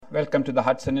Welcome to the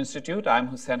Hudson Institute. I'm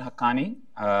Hussein Haqqani.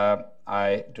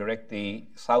 I direct the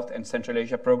South and Central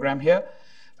Asia program here.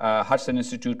 Hudson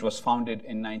Institute was founded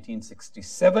in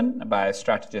 1967 by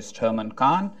strategist Herman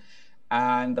Kahn,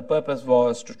 and the purpose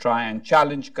was to try and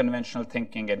challenge conventional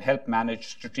thinking and help manage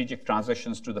strategic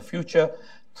transitions to the future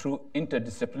through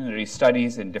interdisciplinary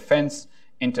studies in defense,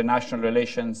 international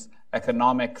relations,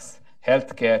 economics,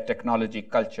 healthcare, technology,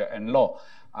 culture, and law.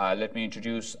 Let me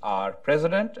introduce our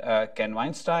president, Ken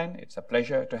Weinstein. It's a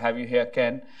pleasure to have you here,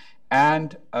 Ken.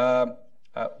 And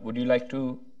would you like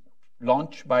to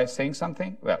launch by saying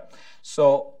something? Well,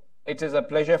 so it is a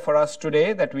pleasure for us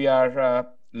today that we are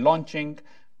launching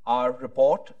our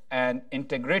report, An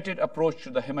Integrated Approach to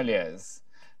the Himalayas.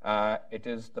 It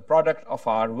is the product of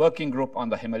our working group on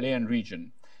the Himalayan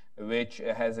region, which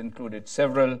has included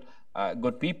several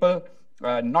good people,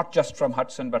 not just from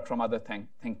Hudson, but from other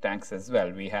think tanks as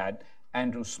well. We had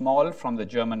Andrew Small from the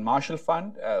German Marshall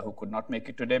Fund, who could not make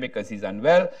it today because he's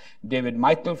unwell, David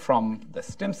Michael from the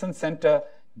Stimson Center,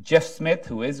 Jeff Smith,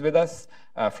 who is with us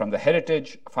from the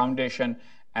Heritage Foundation,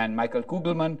 and Michael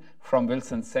Kugelman from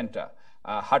Wilson Center.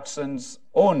 Hudson's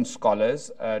own scholars,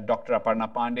 Dr.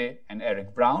 Aparna Pandey and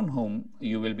Eric Brown, whom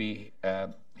you will be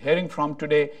hearing from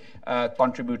today,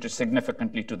 contributed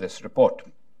significantly to this report.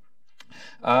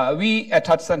 We at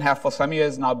Hudson have for some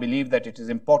years now believed that it is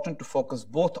important to focus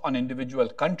both on individual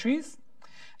countries,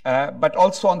 but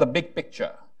also on the big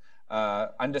picture,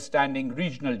 understanding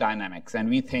regional dynamics. And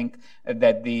we think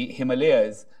that the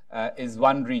Himalayas is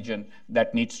one region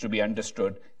that needs to be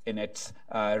understood in its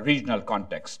regional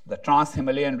context. The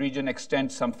Trans-Himalayan region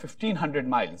extends some 1,500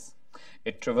 miles.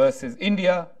 It traverses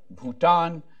India,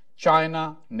 Bhutan,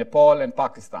 China, Nepal, and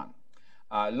Pakistan.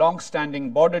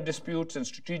 Long-standing border disputes and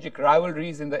strategic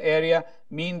rivalries in the area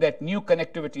mean that new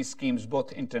connectivity schemes,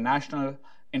 both international,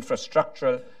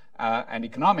 infrastructural, and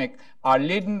economic, are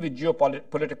laden with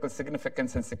geopolitical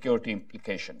significance and security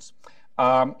implications.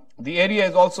 The area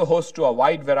is also host to a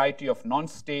wide variety of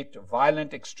non-state,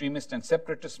 violent, extremist, and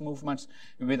separatist movements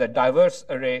with a diverse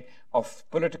array of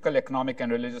political, economic,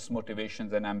 and religious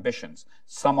motivations and ambitions.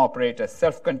 Some operate as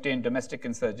self-contained domestic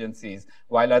insurgencies,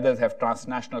 while others have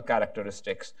transnational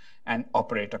characteristics and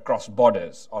operate across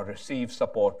borders or receive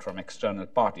support from external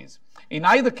parties. In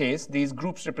either case, these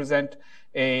groups represent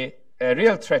a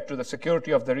real threat to the security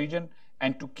of the region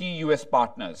and to key U.S.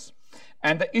 partners.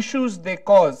 And the issues they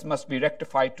cause must be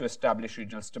rectified to establish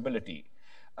regional stability.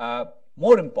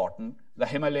 More important, the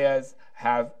Himalayas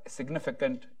have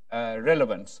significant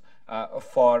relevance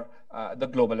for the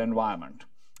global environment.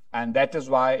 And that is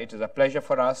why it is a pleasure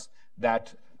for us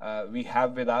that we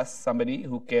have with us somebody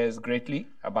who cares greatly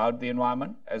about the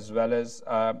environment, as well as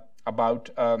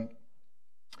about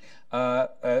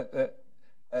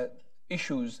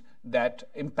issues that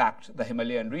impact the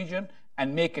Himalayan region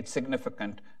and make it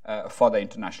significant for the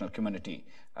international community.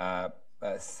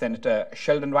 Senator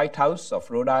Sheldon Whitehouse of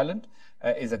Rhode Island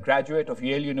is a graduate of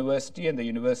Yale University and the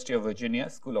University of Virginia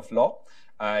School of Law.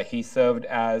 He served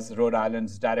as Rhode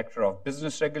Island's Director of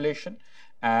Business Regulation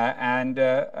and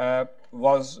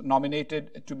was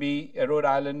nominated to be Rhode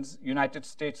Island's United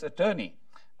States Attorney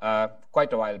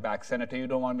quite a while back. Senator, you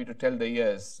don't want me to tell the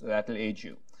years, that'll age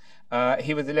you.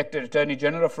 He was elected Attorney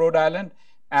General of Rhode Island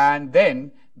and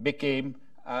then became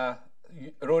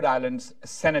Rhode Island's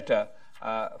senator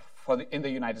in the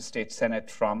United States Senate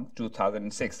from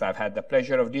 2006. I've had the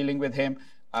pleasure of dealing with him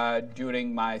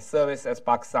during my service as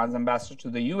Pakistan's ambassador to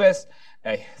the US.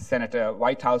 Senator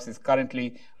Whitehouse is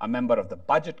currently a member of the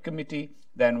Budget Committee,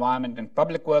 the Environment and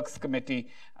Public Works Committee,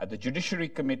 the Judiciary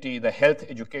Committee, the Health,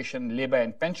 Education, Labor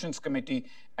and Pensions Committee,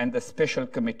 and the Special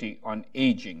Committee on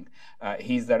Aging.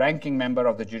 He's the ranking member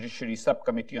of the Judiciary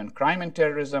Subcommittee on Crime and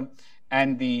Terrorism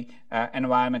and the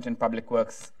Environment and Public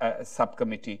Works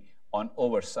Subcommittee on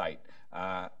Oversight.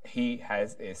 He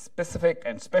has a specific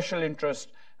and special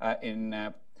interest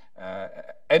in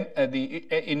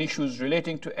issues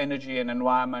relating to energy and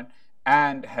environment,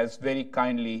 and has very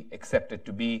kindly accepted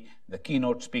to be the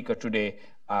keynote speaker today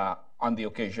on the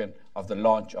occasion of the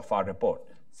launch of our report.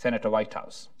 Senator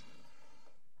Whitehouse.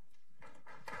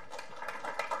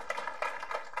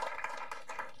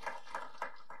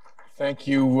 Thank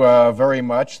you very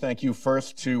much. Thank you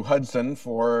first to Hudson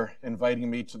for inviting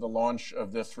me to the launch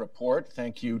of this report.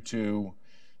 Thank you to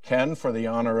Ken for the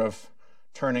honor of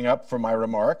turning up for my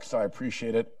remarks. I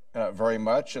appreciate it very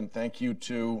much. And thank you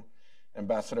to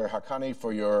Ambassador Haqqani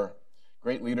for your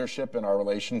great leadership in our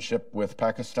relationship with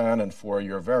Pakistan and for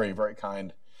your very, very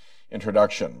kind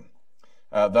introduction.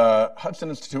 The Hudson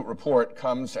Institute report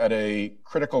comes at a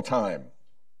critical time.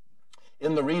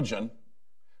 In the region,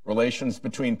 relations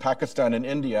between Pakistan and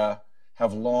India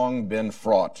have long been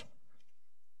fraught.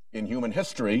 In human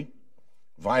history,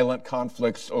 violent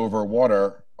conflicts over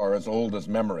water are as old as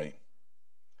memory.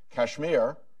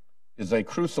 Kashmir is a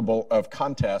crucible of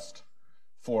contest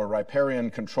for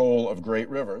riparian control of great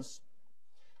rivers,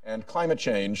 and climate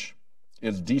change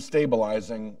is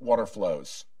destabilizing water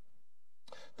flows.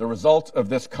 The result of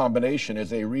this combination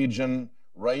is a region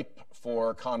ripe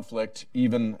for conflict,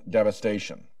 even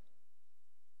devastation.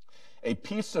 A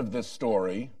piece of this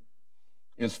story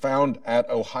is found at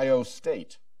Ohio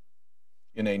State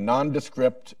in a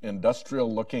nondescript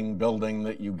industrial-looking building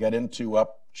that you get into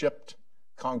up chipped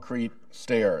concrete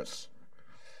stairs.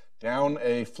 Down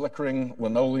a flickering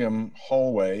linoleum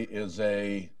hallway is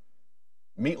a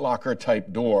meat locker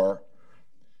type door,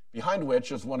 behind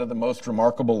which is one of the most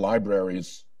remarkable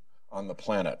libraries on the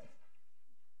planet.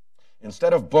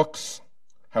 Instead of books,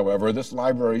 however, this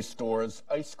library stores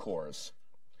ice cores,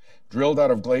 drilled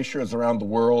out of glaciers around the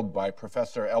world by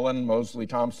Professor Ellen Mosley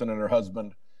Thompson and her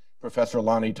husband, Professor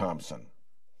Lonnie Thompson.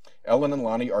 Ellen and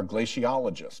Lonnie are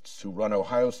glaciologists who run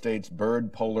Ohio State's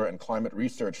Bird, Polar, and Climate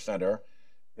Research Center.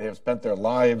 They have spent their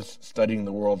lives studying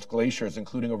the world's glaciers,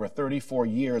 including over 34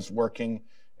 years working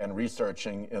and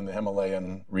researching in the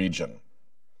Himalayan region.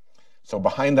 So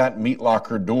behind that meat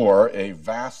locker door, a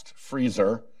vast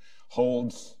freezer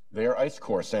holds their ice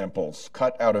core samples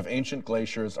cut out of ancient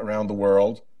glaciers around the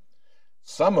world,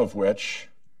 some of which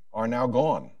are now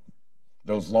gone.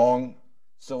 Those long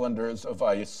cylinders of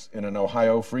ice in an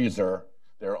Ohio freezer,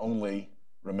 their only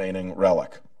remaining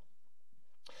relic.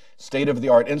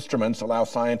 State-of-the-art instruments allow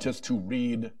scientists to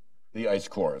read the ice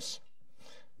cores.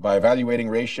 By evaluating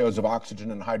ratios of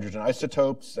oxygen and hydrogen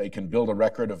isotopes, they can build a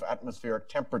record of atmospheric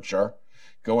temperature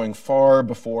going far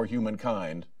before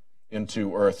humankind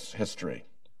into Earth's history.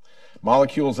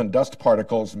 Molecules and dust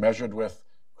particles measured with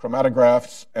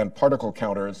chromatographs and particle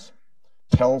counters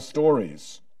tell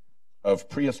stories of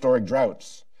prehistoric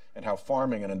droughts and how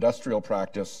farming and industrial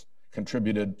practice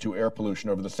contributed to air pollution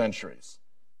over the centuries.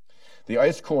 The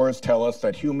ice cores tell us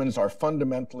that humans are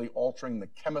fundamentally altering the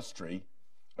chemistry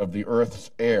of the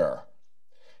Earth's air,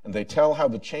 and they tell how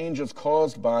the changes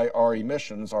caused by our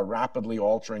emissions are rapidly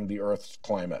altering the Earth's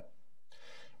climate.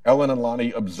 Ellen and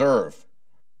Lonnie observe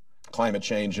climate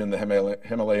change in the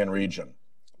Himalayan region,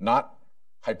 not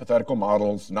hypothetical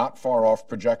models, not far-off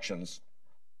projections,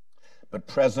 but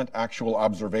present actual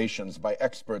observations by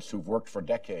experts who've worked for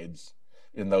decades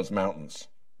in those mountains.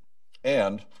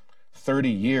 And 30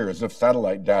 years of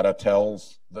satellite data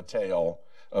tells the tale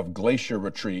of glacier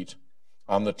retreat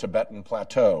on the Tibetan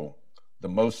Plateau, the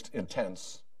most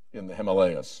intense in the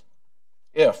Himalayas.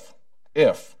 If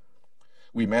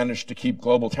we manage to keep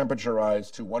global temperature rise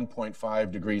to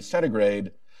 1.5 degrees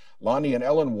centigrade, Lonnie and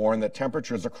Ellen warn that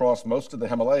temperatures across most of the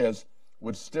Himalayas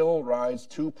would still rise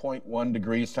 2.1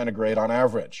 degrees centigrade on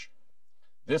average.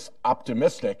 This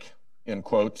optimistic, in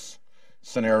quotes,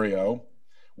 scenario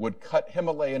would cut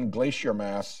Himalayan glacier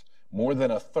mass more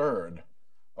than a third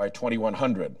by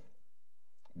 2100.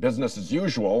 Business as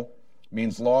usual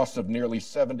means loss of nearly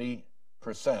 70%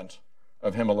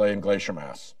 of Himalayan glacier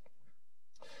mass.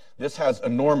 This has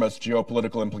enormous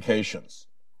geopolitical implications.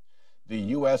 The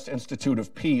U.S. Institute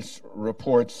of Peace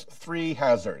reports 3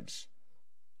 hazards: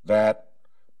 that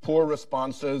poor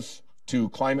responses to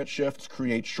climate shifts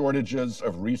create shortages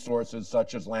of resources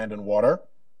such as land and water.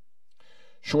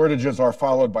 Shortages are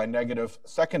followed by negative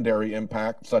secondary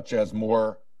impacts such as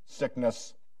more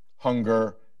sickness,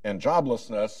 hunger, and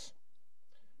joblessness.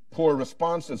 Poor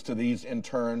responses to these in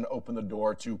turn open the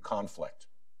door to conflict.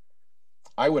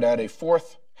 I would add a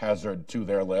 4th hazard to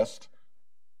their list.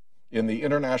 In the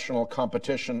international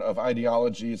competition of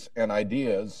ideologies and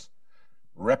ideas,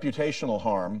 reputational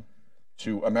harm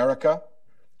to America,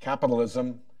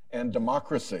 capitalism, and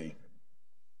democracy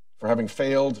for having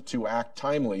failed to act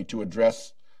timely to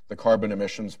address the carbon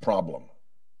emissions problem.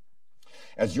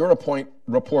 As your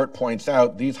report points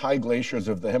out, these high glaciers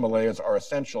of the Himalayas are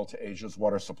essential to Asia's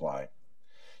water supply.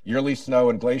 Yearly snow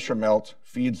and glacier melt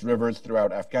feeds rivers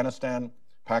throughout Afghanistan,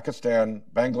 Pakistan,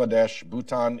 Bangladesh,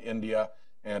 Bhutan, India,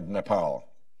 and Nepal.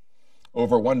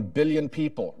 Over 1 billion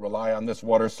people rely on this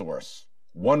water source.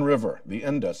 One river, the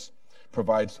Indus,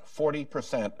 provides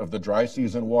 40% of the dry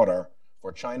season water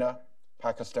for China,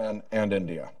 Pakistan, and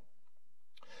India.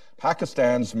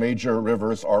 Pakistan's major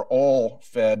rivers are all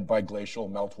fed by glacial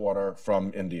meltwater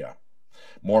from India.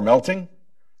 More melting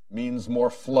means more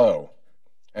flow,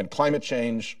 and climate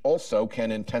change also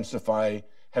can intensify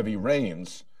heavy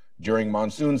rains during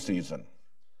monsoon season.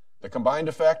 The combined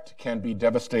effect can be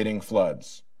devastating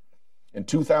floods. In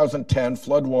 2010,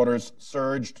 floodwaters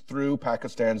surged through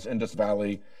Pakistan's Indus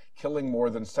Valley, killing more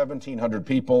than 1,700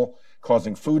 people,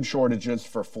 causing food shortages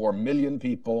for 4 million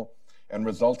people, and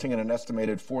resulting in an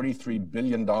estimated $43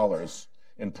 billion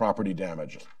in property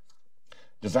damage.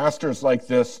 Disasters like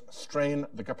this strain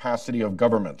the capacity of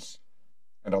governments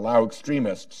and allow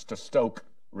extremists to stoke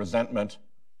resentment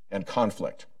and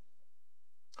conflict.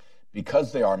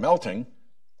 Because they are melting,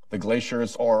 the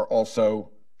glaciers are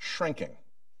also shrinking.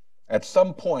 At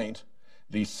some point,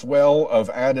 the swell of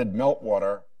added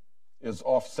meltwater is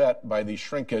offset by the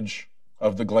shrinkage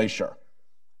of the glacier,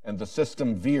 and the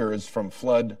system veers from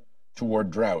flood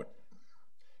toward drought.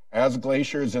 As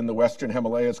glaciers in the western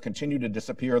Himalayas continue to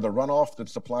disappear, the runoff that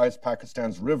supplies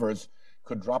Pakistan's rivers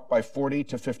could drop by 40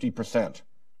 to 50%.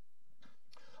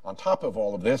 On top of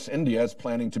all of this, India is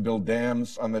planning to build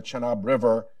dams on the Chenab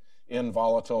River in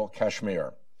volatile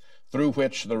Kashmir, through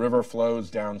which the river flows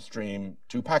downstream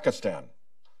to Pakistan.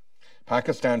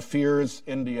 Pakistan fears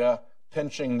India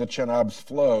pinching the Chenab's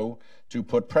flow to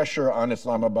put pressure on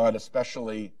Islamabad,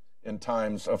 especially in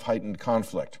times of heightened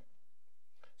conflict.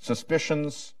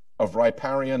 Suspicions of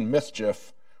riparian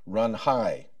mischief run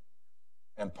high,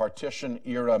 and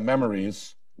partition-era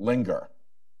memories linger.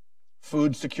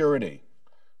 Food security,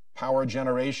 power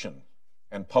generation,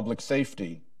 and public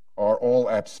safety are all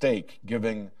at stake,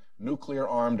 giving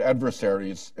nuclear-armed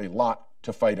adversaries a lot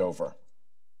to fight over.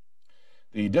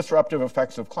 The disruptive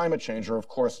effects of climate change are, of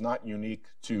course, not unique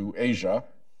to Asia.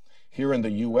 Here in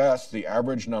the US, the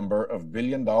average number of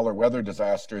billion-dollar weather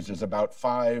disasters is about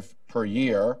 5 per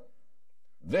year.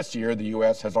 This year, the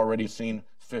US has already seen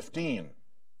 15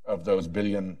 of those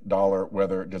billion-dollar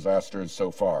weather disasters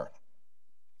so far.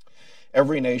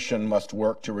 Every nation must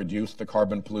work to reduce the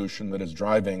carbon pollution that is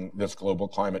driving this global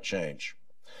climate change.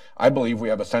 I believe we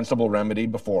have a sensible remedy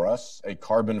before us, a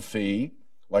carbon fee,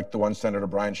 like the one Senator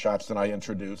Brian Schatz and I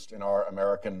introduced in our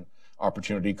American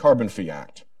Opportunity Carbon Fee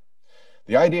Act.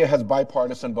 The idea has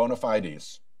bipartisan bona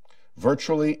fides.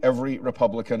 Virtually every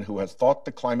Republican who has thought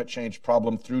the climate change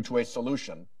problem through to a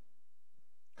solution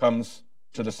comes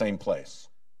to the same place.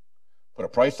 Put a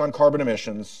price on carbon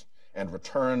emissions and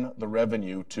return the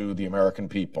revenue to the American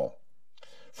people.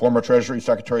 Former Treasury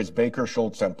Secretaries Baker,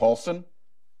 Schultz, and Paulson,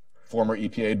 former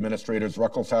EPA Administrators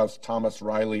Ruckelshaus, Thomas,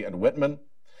 Riley, and Whitman,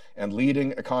 and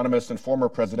leading economists and former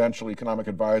presidential economic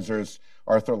advisors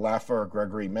Arthur Laffer,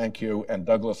 Gregory Mankiw, and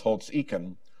Douglas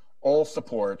Holtz-Eakin all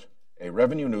support a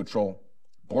revenue-neutral,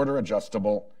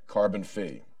 border-adjustable carbon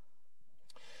fee.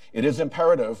 It is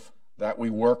imperative that we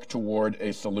work toward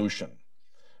a solution.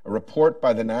 A report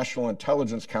by the National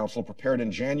Intelligence Council prepared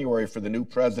in January for the new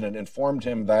president informed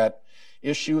him that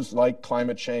issues like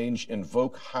climate change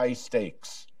invoke high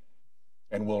stakes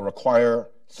and will require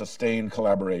sustained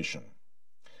collaboration.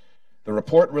 The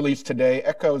report released today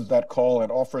echoes that call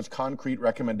and offers concrete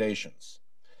recommendations.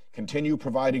 Continue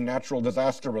providing natural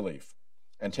disaster relief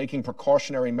and taking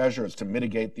precautionary measures to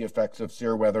mitigate the effects of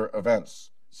severe weather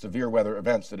events,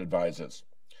 it advises.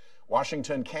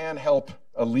 Washington can help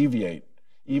alleviate,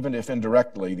 even if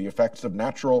indirectly, the effects of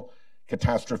natural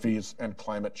catastrophes and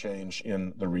climate change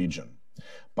in the region.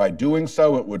 By doing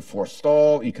so, it would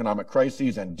forestall economic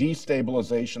crises and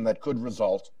destabilization that could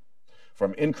result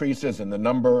from increases in the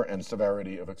number and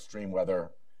severity of extreme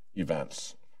weather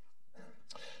events.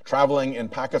 Traveling in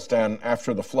Pakistan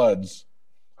after the floods,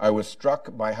 I was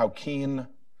struck by how keen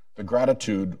the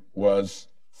gratitude was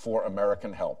for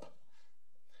American help.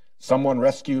 Someone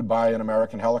rescued by an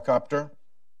American helicopter,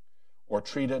 or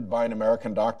treated by an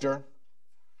American doctor,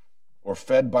 or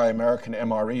fed by American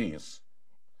MREs,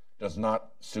 does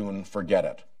not soon forget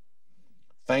it.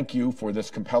 Thank you for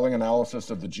this compelling analysis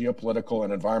of the geopolitical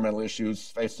and environmental issues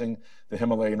facing the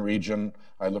Himalayan region.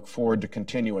 I look forward to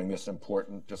continuing this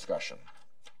important discussion.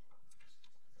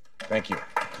 Thank you.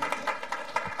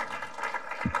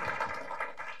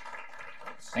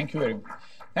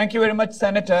 Thank you very much,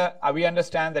 Senator. We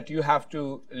understand that you have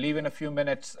to leave in a few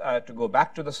minutes to go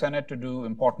back to the Senate to do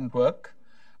important work.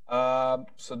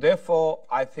 So therefore,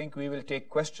 I think we will take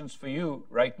questions for you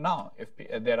right now. If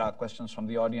there are questions from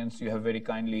the audience, you have very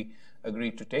kindly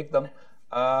agreed to take them.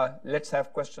 Let's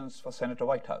have questions for Senator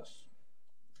Whitehouse.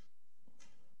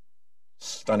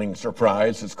 Stunning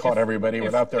surprise has caught everybody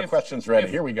without their questions ready.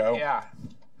 Here we go. Yeah.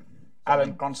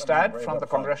 Alan Kronstad from the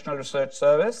Congressional Research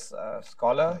Service,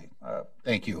 scholar.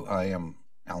 Thank you. I am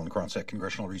Alan Kronstad,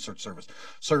 Congressional Research Service.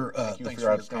 Sir, thanks for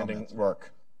your outstanding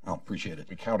work. I appreciate it.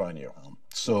 We count on you.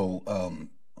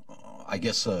 I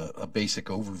guess a basic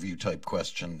overview type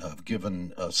question,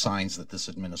 given signs that this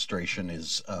administration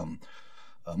is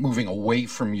moving away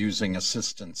from using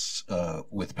assistance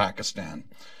with Pakistan,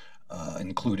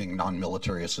 including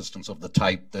non-military assistance of the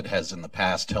type that has in the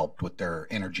past helped with their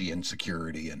energy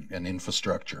insecurity and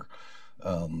infrastructure.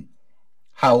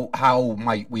 How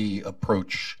might we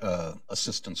approach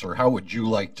assistance, or how would you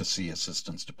like to see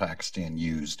assistance to Pakistan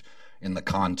used in the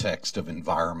context of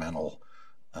environmental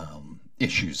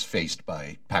issues faced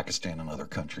by Pakistan and other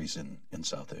countries in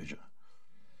South Asia?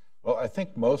 Well, I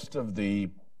think most of the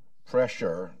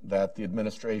pressure that the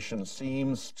administration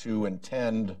seems to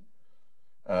intend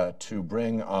to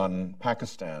bring on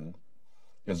Pakistan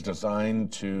is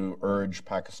designed to urge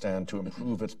Pakistan to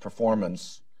improve its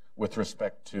performance with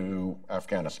respect to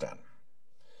Afghanistan.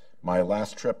 My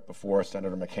last trip before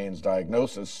Senator McCain's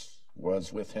diagnosis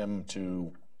was with him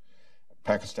to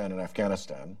Pakistan and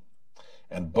Afghanistan,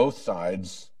 and both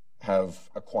sides have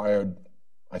acquired,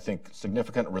 I think,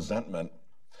 significant resentment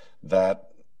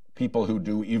that people who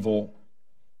do evil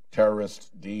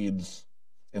terrorist deeds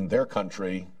in their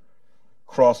country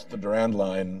cross the Durand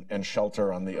line and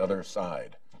shelter on the other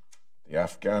side. The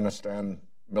Afghanistan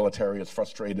military is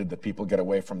frustrated that people get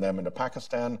away from them into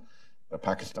Pakistan. The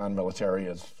Pakistan military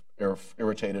is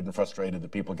irritated and frustrated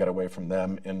that people get away from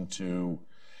them into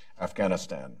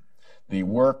Afghanistan. The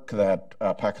work that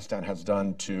Pakistan has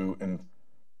done to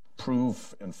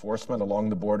improve enforcement along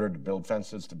the border, to build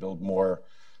fences, to build more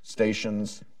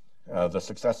stations, the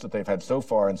success that they've had so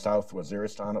far in South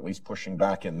Waziristan, at least pushing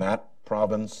back in that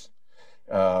province,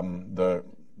 the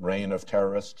reign of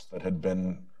terrorists that had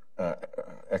been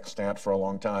extant for a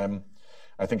long time,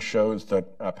 I think shows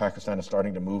that Pakistan is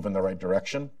starting to move in the right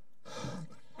direction.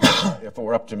 If it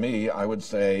were up to me, I would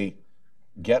say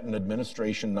get an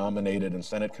administration-nominated and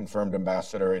Senate-confirmed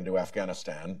ambassador into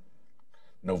Afghanistan.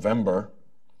 November,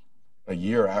 a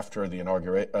year after the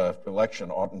election,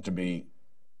 oughtn't to be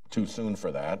too soon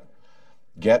for that.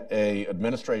 Get a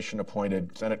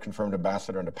administration-appointed Senate-confirmed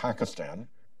ambassador into Pakistan.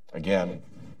 Again,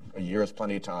 a year is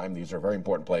plenty of time. These are very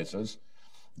important places.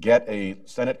 Get a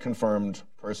Senate-confirmed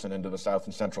person into the South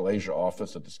and Central Asia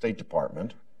office at the State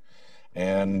Department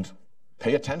and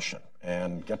pay attention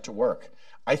and get to work.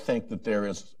 I think that there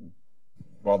is,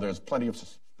 while there's plenty of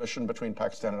suspicion between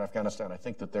Pakistan and Afghanistan, I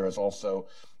think that there is also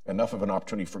enough of an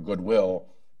opportunity for goodwill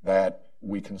that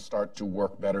we can start to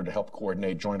work better to help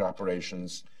coordinate joint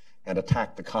operations and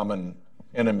attack the common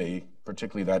enemy,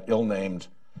 particularly that ill-named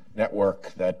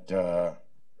network that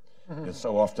is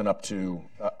so often up to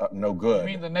no good.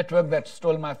 You mean the network that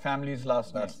stole my family's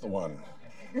last name? That's the one.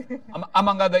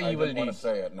 Among other evil I didn't want deeds. to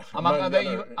say it.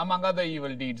 Among other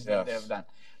evil deeds that they have done.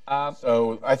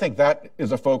 So I think that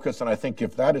is a focus, and I think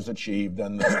if that is achieved,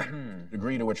 then the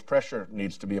degree to which pressure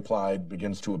needs to be applied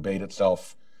begins to abate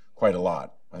itself quite a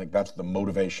lot. I think that's the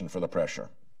motivation for the pressure.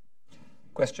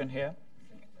 Question here.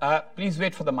 Please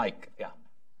wait for the mic. Yeah.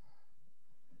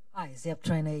 Hi, Zeb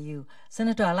Train AU.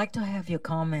 Senator, I'd like to have your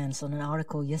comments on an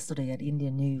article yesterday at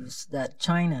Indian News that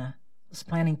China was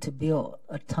planning to build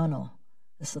a tunnel.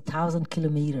 It's 1,000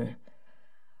 kilometers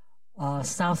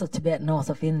south of Tibet, north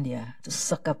of India, to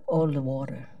suck up all the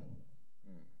water.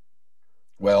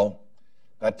 Well,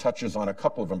 that touches on a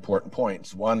couple of important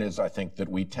points. One is I think that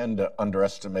we tend to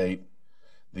underestimate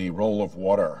the role of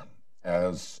water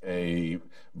as a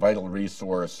vital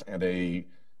resource and a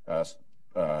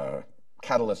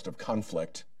catalyst of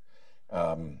conflict.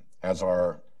 As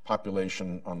our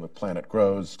population on the planet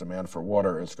grows, demand for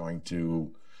water is going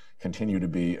to continue to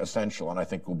be essential, and I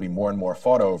think will be more and more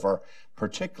fought over,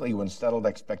 particularly when settled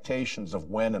expectations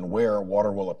of when and where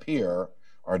water will appear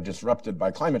are disrupted by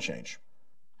climate change.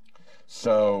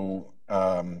 So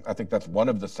I think that's one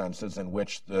of the senses in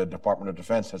which the Department of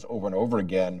Defense has over and over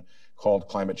again called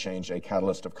climate change a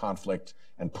catalyst of conflict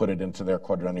and put it into their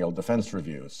quadrennial defense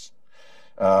reviews.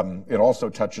 It also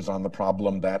touches on the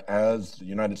problem that as the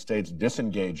United States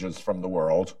disengages from the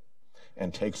world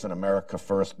and takes an America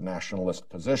First nationalist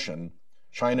position,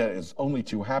 China is only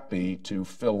too happy to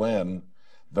fill in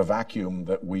the vacuum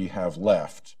that we have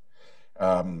left.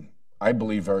 I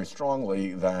believe very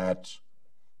strongly that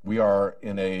we are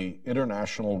in a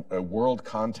world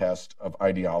contest of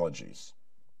ideologies,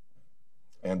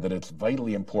 and that it's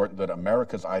vitally important that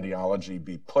America's ideology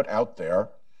be put out there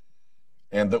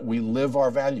and that we live our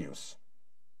values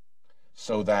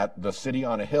so that the city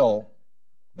on a hill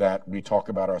that we talk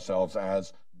about ourselves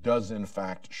as does in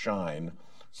fact shine,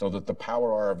 so that the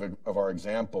power of our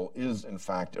example is in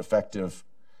fact effective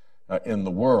in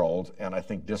the world. And I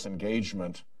think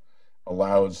disengagement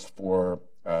allows for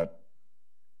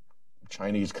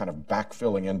Chinese kind of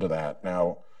backfilling into that.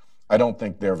 Now, I don't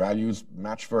think their values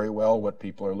match very well what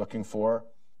people are looking for,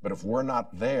 but if we're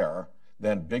not there,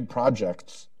 then big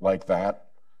projects like that,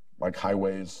 like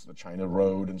highways, the China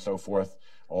Road and so forth,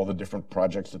 all the different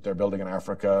projects that they're building in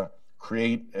Africa,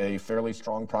 create a fairly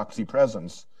strong proxy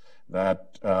presence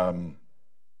that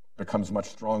becomes much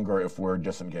stronger if we're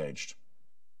disengaged.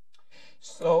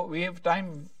 So we have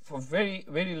time for very,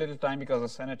 very little time because the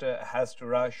senator has to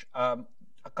rush. And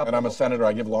I'm a senator,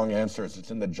 I give long answers.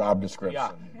 It's in the job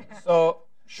description. Yeah. So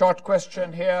short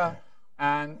question here,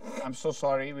 and I'm so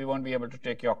sorry we won't be able to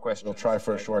take your question. We'll try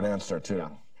for a short answer too. Yeah.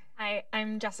 Hi,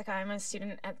 I'm Jessica. I'm a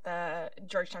student at the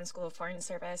Georgetown School of Foreign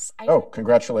Service. Oh,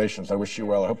 congratulations. I wish you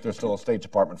well. I hope there's still a State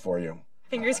Department for you.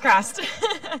 Fingers crossed.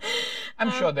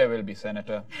 I'm sure there will be,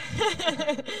 Senator.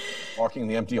 Walking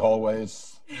the empty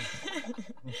hallways.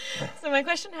 So my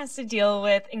question has to deal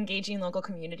with engaging local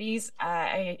communities.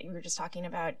 We were just talking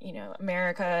about,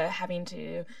 America having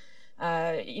to,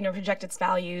 project its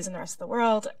values in the rest of the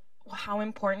world. How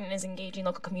important is engaging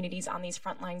local communities on these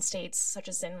frontline states, such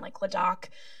as in like Ladakh,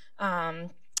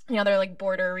 other like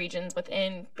border regions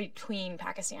between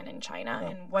Pakistan and China,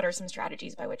 and what are some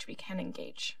strategies by which we can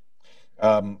engage?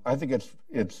 I think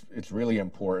it's really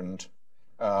important.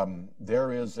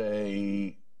 There is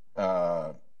a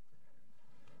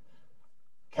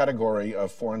category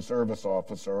of foreign service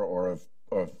officer or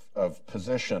of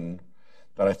position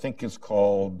that I think is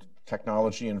called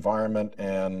technology, environment,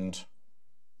 and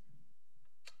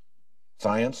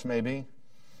science, maybe,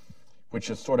 which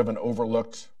is sort of an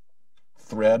overlooked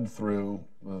thread through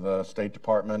the State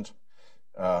Department.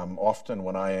 Often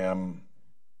when I am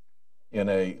in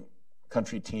a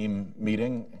country team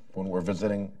meeting, when we're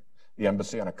visiting the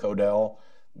embassy on a CODEL,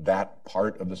 that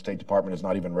part of the State Department is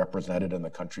not even represented in the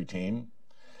country team.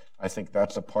 I think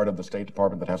that's a part of the State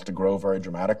Department that has to grow very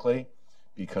dramatically,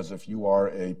 because if you are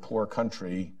a poor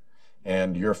country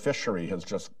and your fishery has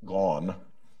just gone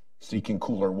seeking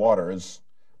cooler waters,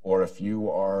 or if you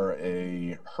are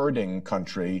a herding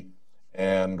country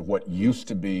and what used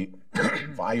to be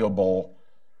viable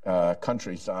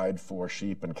countryside for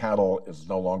sheep and cattle is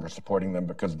no longer supporting them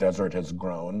because desert has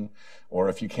grown, or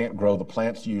if you can't grow the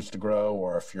plants you used to grow,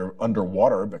 or if you're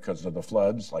underwater because of the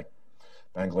floods like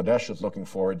Bangladesh is looking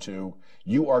forward to,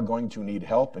 you are going to need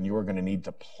help and you are going to need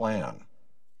to plan.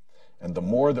 And the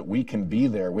more that we can be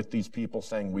there with these people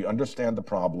saying, we understand the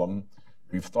problem,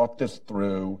 we've thought this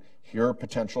through, here are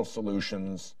potential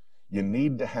solutions, you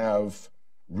need to have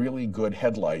really good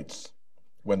headlights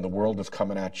when the world is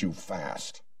coming at you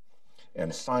fast.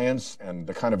 And science and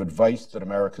the kind of advice that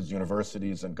America's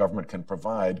universities and government can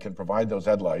provide those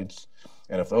headlights.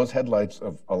 And if those headlights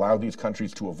allow these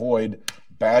countries to avoid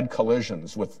bad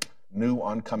collisions with new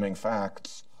oncoming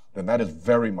facts, then that is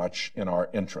very much in our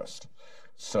interest.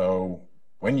 So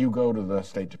when you go to the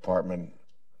State Department,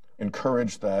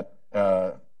 encourage that,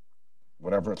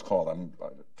 whatever it's called,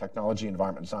 technology,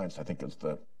 environment, and science, I think is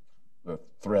the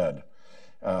thread,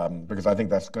 because I think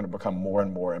that's going to become more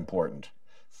and more important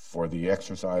for the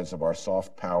exercise of our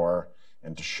soft power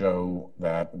and to show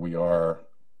that we are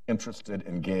interested,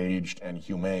 engaged, and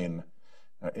humane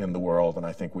in the world. And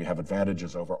I think we have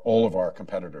advantages over all of our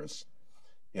competitors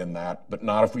in that, but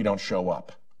not if we don't show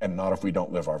up and not if we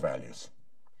don't live our values.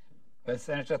 Well,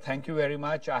 Senator, thank you very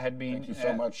much. I had been. Thank you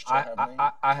so much.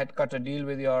 I had cut a deal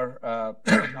with your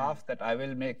staff that I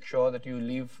will make sure that you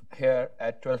leave here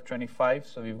at 12:25,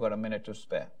 so we've got a minute to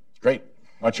spare. Great.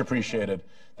 Much appreciated.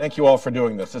 Thank you all for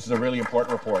doing this. This is a really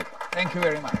important report. Thank you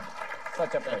very much.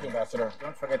 Such a pleasure. Thank you, Ambassador.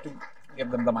 Don't forget to give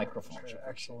them the microphone. Sure.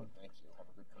 Excellent. Thank you. Have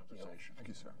a good conversation. Thank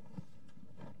you, sir.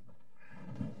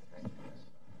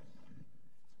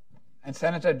 And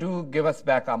Senator, do give us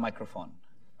back our microphone.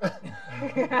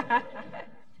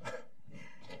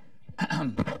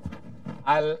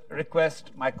 I'll request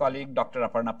my colleague, Dr.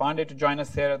 Aparna Pandey, to join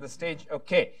us here at the stage.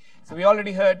 Okay, so we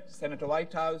already heard Senator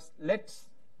Whitehouse.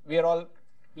 We are all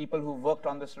people who worked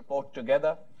on this report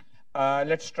together.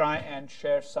 Let's try and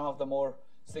share some of the more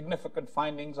significant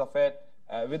findings of it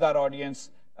with our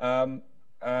audience.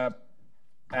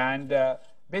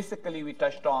 Basically, we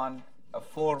touched on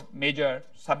 4 major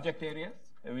subject areas.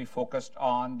 We focused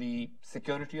on the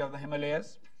security of the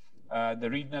Himalayas, the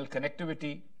regional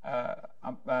connectivity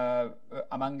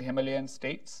among Himalayan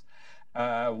states,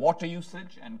 water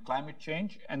usage and climate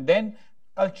change, and then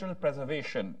cultural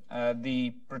preservation,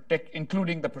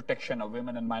 including the protection of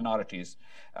women and minorities.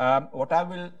 What I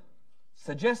will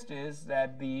suggest is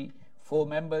that the 4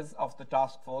 members of the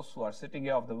task force who are sitting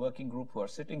here, of the working group who are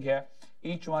sitting here,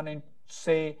 each one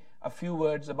say a few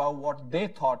words about what they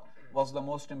thought was the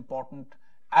most important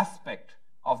aspect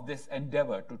of this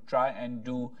endeavor to try and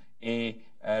do a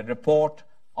report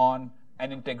on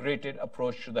an integrated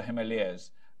approach to the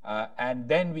Himalayas. And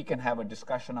then we can have a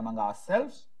discussion among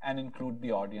ourselves and include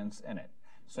the audience in it.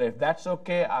 So if that's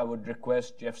okay, I would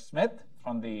request Jeff Smith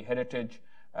from the Heritage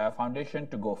Foundation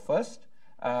to go first.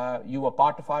 You were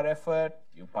part of our effort.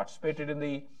 You participated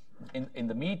in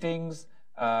the meetings.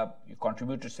 You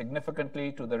contributed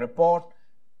significantly to the report.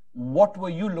 What were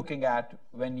you looking at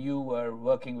when you were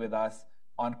working with us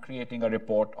on creating a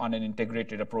report on an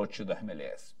integrated approach to the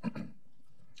Himalayas?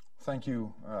 Thank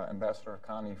you, Ambassador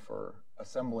Haqqani, for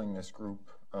assembling this group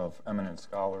of eminent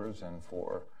scholars and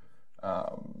for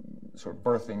sort of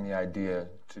birthing the idea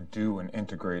to do an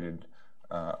integrated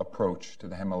approach to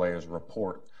the Himalayas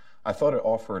report. I thought it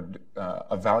offered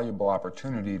a valuable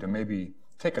opportunity to maybe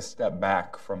take a step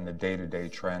back from the day-to-day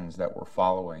trends that we're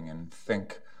following and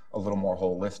think a little more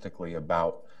holistically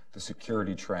about the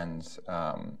security trends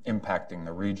impacting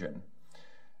the region.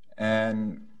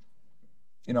 And,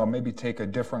 you know, maybe take a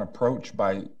different approach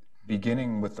by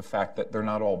beginning with the fact that they're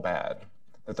not all bad,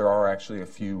 that there are actually a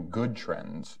few good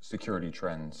trends, security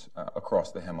trends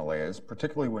across the Himalayas,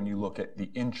 particularly when you look at the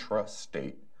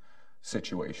intra-state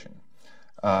situation.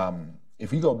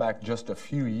 If you go back just a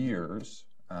few years,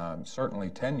 certainly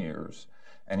 10 years,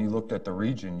 and you looked at the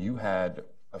region, you had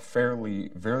a fairly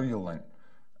virulent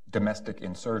domestic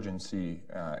insurgency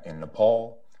in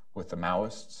Nepal with the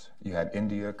Maoists. You had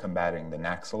India combating the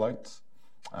Naxalites,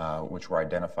 which were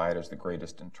identified as the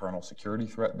greatest internal security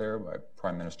threat there by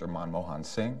Prime Minister Manmohan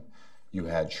Singh. You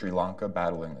had Sri Lanka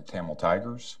battling the Tamil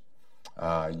Tigers.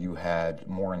 You had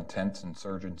more intense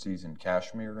insurgencies in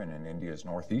Kashmir and in India's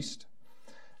northeast.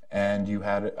 And you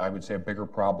had, I would say, a bigger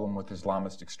problem with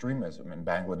Islamist extremism in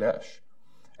Bangladesh.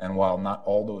 And while not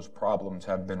all those problems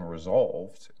have been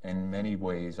resolved, in many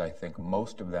ways, I think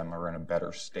most of them are in a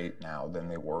better state now than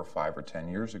they were 5 or 10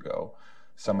 years ago.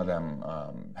 Some of them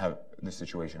the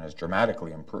situation has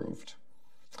dramatically improved.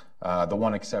 The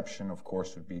one exception, of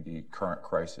course, would be the current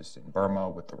crisis in Burma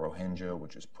with the Rohingya,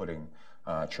 which is putting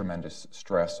tremendous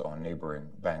stress on neighboring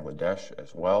Bangladesh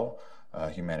as well,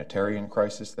 humanitarian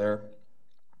crisis there.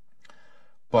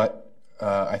 But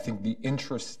I think the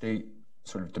intrastate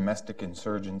sort of domestic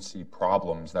insurgency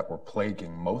problems that were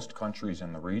plaguing most countries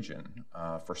in the region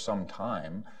for some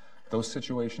time, those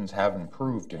situations have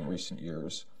improved in recent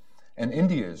years. And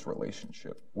India's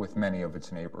relationship with many of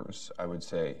its neighbors, I would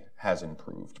say, has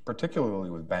improved, particularly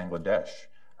with Bangladesh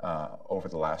over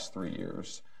the last 3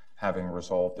 years, having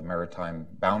resolved a maritime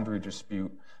boundary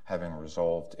dispute, having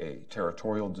resolved a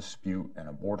territorial dispute and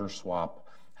a border swap,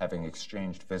 having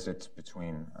exchanged visits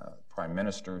between prime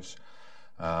ministers.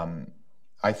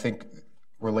 I think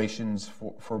relations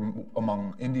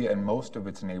among India and most of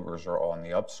its neighbors are on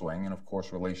the upswing, and of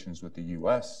course relations with the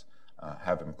U.S.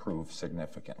 Have improved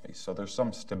significantly. So there's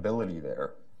some stability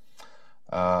there.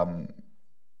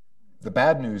 The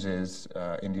bad news is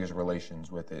India's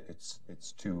relations with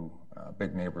its two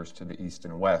big neighbors to the east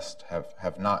and west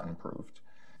have not improved.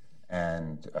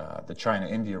 And the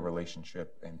China-India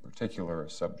relationship in particular, a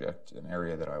subject, an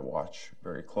area that I watch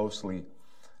very closely,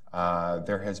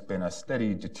 there has been a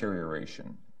steady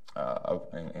deterioration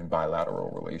in bilateral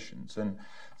relations. And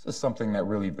this is something that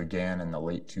really began in the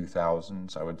late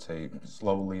 2000s, I would say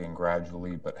slowly and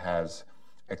gradually, but has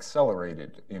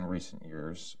accelerated in recent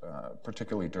years,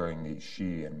 particularly during the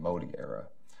Xi and Modi era,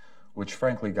 which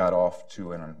frankly got off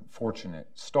to an unfortunate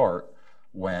start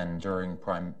when during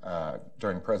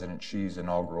President Xi's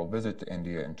inaugural visit to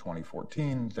India in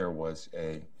 2014, there was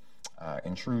a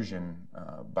intrusion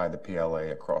by the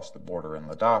PLA across the border in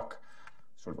Ladakh,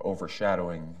 sort of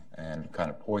overshadowing and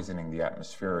kind of poisoning the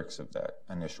atmospherics of that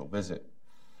initial visit.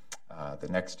 The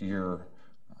next year,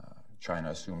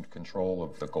 China assumed control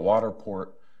of the Gwadar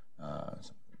port,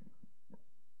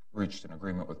 reached an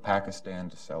agreement with Pakistan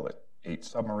to sell it 8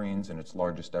 submarines in its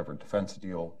largest ever defense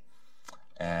deal,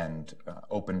 and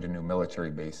opened a new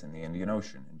military base in the Indian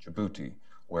Ocean, in Djibouti,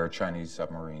 where Chinese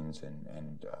submarines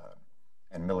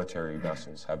and military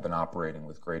vessels have been operating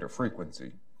with greater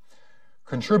frequency,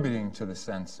 contributing to the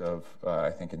sense of, I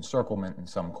think, encirclement in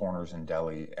some corners in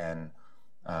Delhi and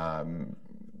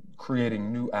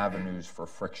creating new avenues for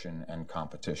friction and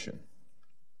competition.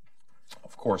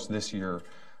 Of course, this year,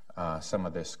 some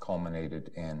of this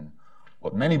culminated in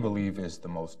what many believe is the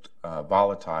most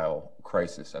volatile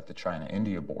crisis at the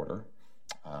China-India border.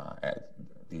 At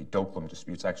the Doklam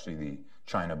disputes, actually the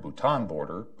China-Bhutan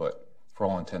border, but for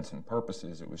all intents and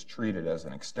purposes, it was treated as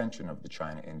an extension of the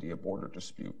China-India border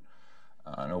dispute.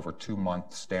 An over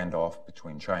 2-month standoff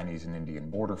between Chinese and Indian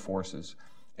border forces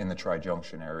in the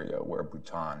Tri-Junction area where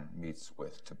Bhutan meets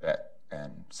with Tibet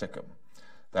and Sikkim.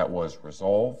 That was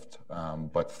resolved,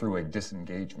 but through a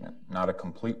disengagement, not a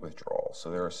complete withdrawal.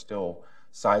 So there are still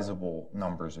sizable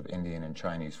numbers of Indian and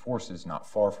Chinese forces not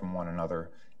far from one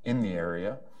another in the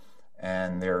area.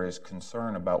 And there is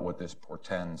concern about what this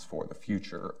portends for the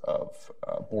future of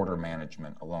border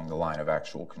management along the line of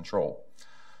actual control.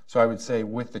 So I would say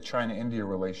with the China-India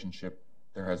relationship,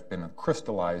 there has been a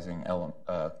crystallizing of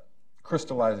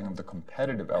the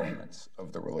competitive elements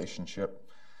of the relationship.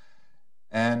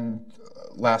 And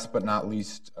last but not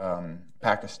least,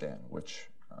 Pakistan, which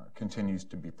continues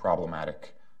to be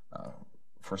problematic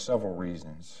for several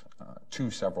reasons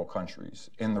to several countries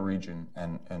in the region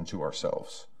and to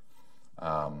ourselves.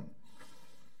 I'm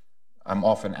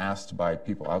often asked by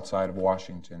people outside of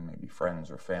Washington, maybe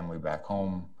friends or family back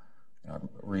home,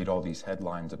 read all these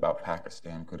headlines about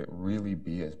Pakistan. Could it really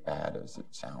be as bad as it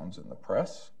sounds in the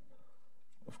press?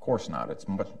 Of course not. It's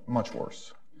much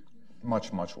worse.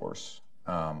 Much, much worse.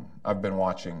 I've been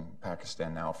watching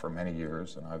Pakistan now for many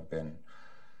years, and I've been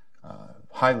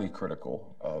highly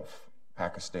critical of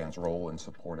Pakistan's role in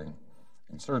supporting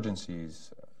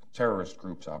insurgencies, terrorist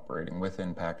groups operating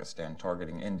within Pakistan,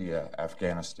 targeting India,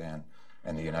 Afghanistan,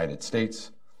 and the United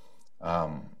States.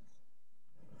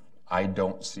 I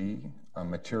don't see a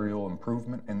material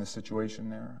improvement in the situation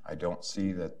there. I don't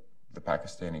see that the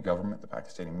Pakistani government, the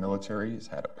Pakistani military has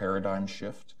had a paradigm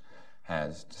shift,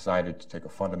 has decided to take a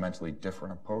fundamentally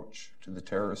different approach to the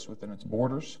terrorists within its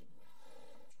borders.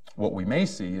 What we may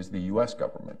see is the U.S.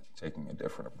 government taking a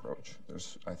different approach.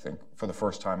 There's, I think, for the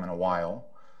first time in a while,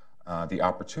 the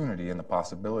opportunity and the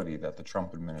possibility that the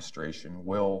Trump administration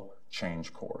will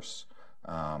change course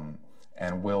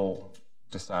and will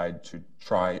decide to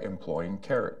try employing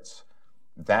carrots.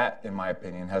 That, in my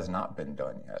opinion, has not been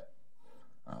done yet.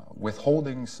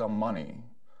 Withholding some money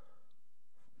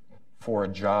for a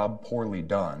job poorly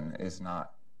done is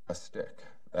not a stick.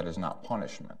 That is not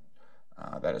punishment.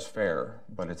 That is fair,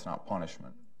 but it's not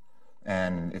punishment.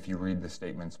 And if you read the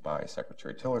statements by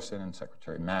Secretary Tillerson and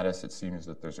Secretary Mattis, it seems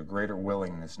that there's a greater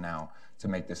willingness now to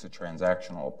make this a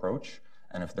transactional approach.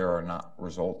 And if there are not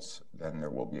results, then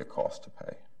there will be a cost to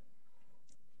pay.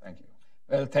 Thank you.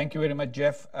 Well, thank you very much,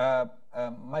 Jeff.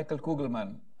 Michael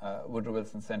Kugelman, Woodrow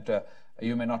Wilson Center,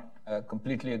 you may not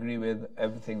completely agree with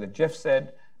everything that Jeff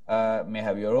said, may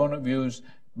have your own views,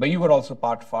 but you were also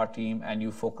part of our team and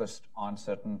you focused on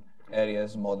certain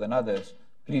areas more than others.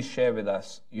 Please share with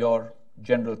us your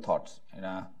general thoughts in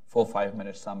a 4 or 5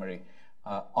 minute summary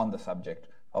on the subject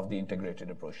of the integrated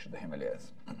approach to the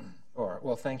Himalayas. Sure.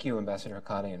 Well, thank you, Ambassador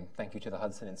Haqqani, and thank you to the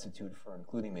Hudson Institute for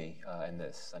including me in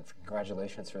this, and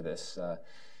congratulations for this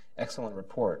excellent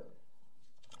report.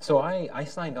 So I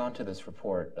signed on to this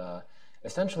report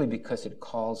essentially because it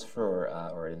calls for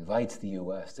or it invites the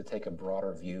U.S. to take a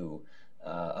broader view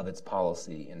of its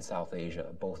policy in South Asia,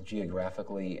 both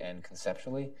geographically and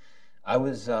conceptually. I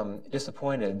was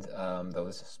disappointed, though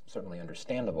this is certainly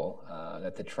understandable,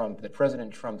 that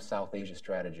President Trump's South Asia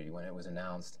strategy, when it was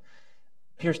announced,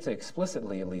 appears to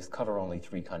explicitly at least cover only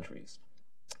 3 countries,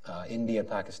 India,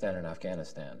 Pakistan, and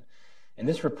Afghanistan. And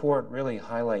this report really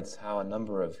highlights how a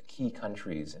number of key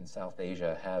countries in South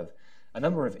Asia have a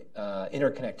number of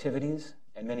interconnectivities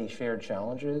and many shared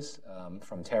challenges,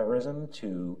 from terrorism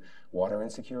to water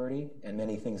insecurity and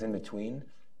many things in between.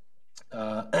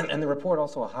 And the report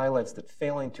also highlights that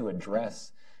failing to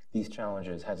address these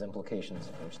challenges has implications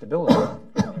for stability,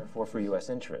 and therefore for U.S.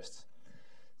 interests.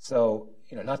 So,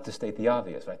 not to state the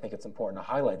obvious, but I think it's important to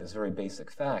highlight this very basic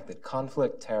fact that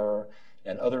conflict, terror,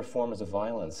 and other forms of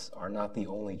violence are not the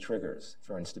only triggers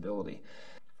for instability.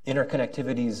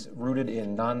 Interconnectivities rooted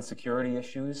in non-security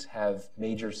issues have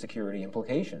major security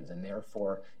implications and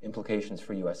therefore implications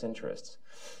for U.S. interests.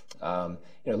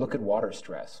 Look at water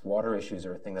stress. Water issues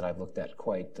are a thing that I've looked at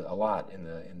quite a lot in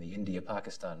the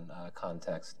India-Pakistan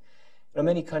context.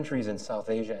 Many countries in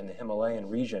South Asia and the Himalayan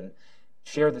region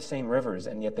share the same rivers,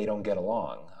 and yet they don't get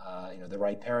along. The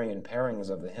riparian pairings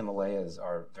of the Himalayas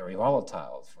are very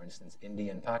volatile. For instance,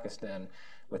 India and Pakistan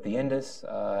with the Indus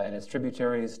and its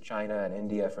tributaries, China and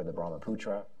India for the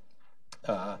Brahmaputra.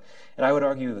 And I would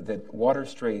argue that water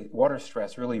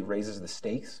stress really raises the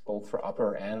stakes, both for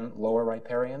upper and lower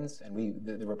riparians, and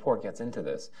the report gets into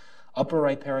this. Upper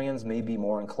riparians may be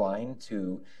more inclined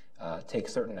to take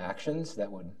certain actions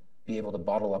that would be able to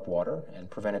bottle up water and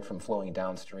prevent it from flowing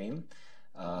downstream.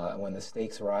 When the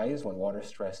stakes rise, when water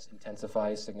stress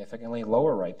intensifies significantly,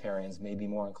 lower riparians may be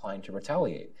more inclined to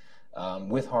retaliate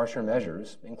with harsher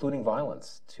measures, including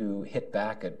violence, to hit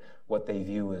back at what they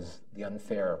view as the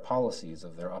unfair policies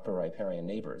of their upper riparian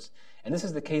neighbors. And this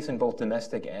is the case in both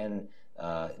domestic and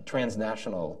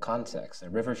transnational contexts.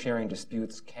 And river sharing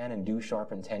disputes can and do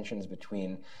sharpen tensions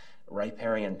between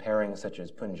riparian pairings such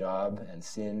as Punjab and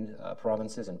Sindh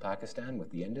provinces in Pakistan with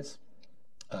the Indus.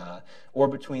 or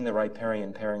between the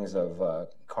riparian pairings of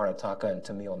Karnataka and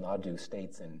Tamil Nadu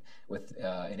states in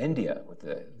India with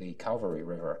the Kaveri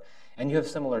River. And you have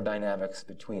similar dynamics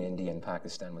between India and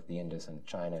Pakistan with the Indus, and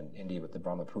China and India with the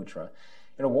Brahmaputra.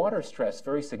 Water stress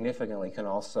very significantly can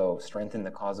also strengthen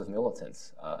the cause of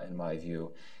militants, in my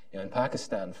view. In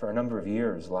Pakistan, for a number of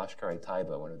years,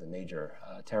 Lashkar-e-Taiba, one of the major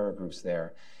terror groups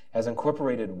there, has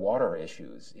incorporated water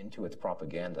issues into its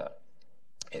propaganda.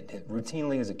 It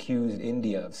routinely has accused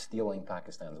India of stealing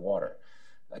Pakistan's water,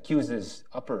 accuses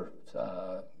upper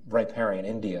riparian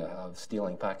India of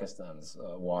stealing Pakistan's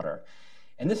water.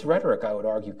 And this rhetoric, I would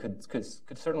argue, could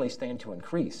certainly stand to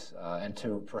increase and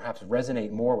to perhaps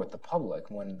resonate more with the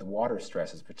public when the water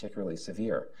stress is particularly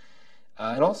severe.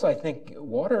 And also, I think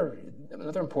water,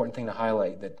 another important thing to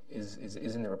highlight that is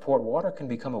in the report, water can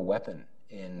become a weapon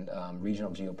in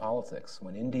regional geopolitics.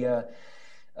 When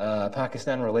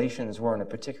India-Pakistan relations were in a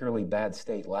particularly bad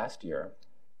state last year,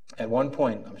 at one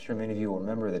point, I'm sure many of you will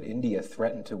remember that India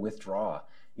threatened to withdraw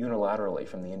unilaterally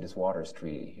from the Indus Waters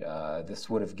Treaty. This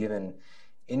would have given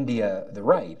India the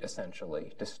right,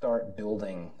 essentially, to start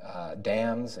building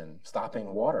dams and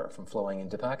stopping water from flowing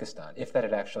into Pakistan. If that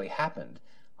had actually happened,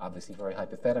 obviously very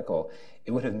hypothetical,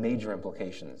 it would have major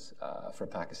implications for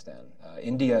Pakistan.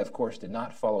 India, of course, did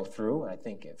not follow through, I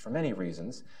think for many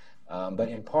reasons, but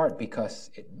in part because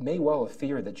it may well have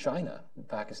feared that China,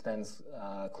 Pakistan's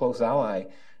close ally,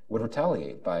 would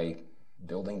retaliate by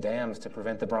building dams to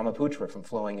prevent the Brahmaputra from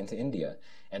flowing into India.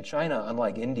 And China,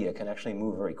 unlike India, can actually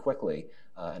move very quickly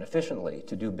and efficiently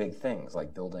to do big things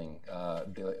like building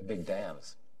big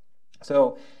dams.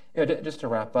 So, just to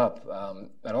wrap up,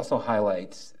 that also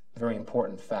highlights a very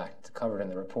important fact covered in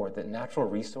the report, that natural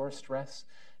resource stress,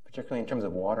 particularly in terms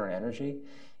of water and energy,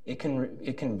 it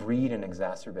can breed and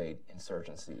exacerbate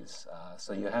insurgencies.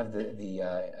 So you have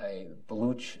a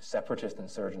Baluch separatist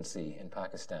insurgency in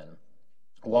Pakistan,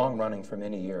 long running for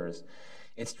many years.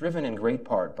 It's driven in great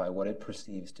part by what it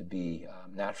perceives to be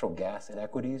natural gas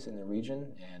inequities in the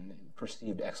region and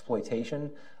perceived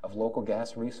exploitation of local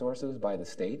gas resources by the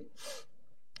state.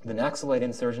 The Naxalite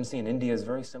insurgency in India is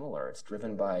very similar. It's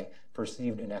driven by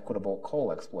perceived inequitable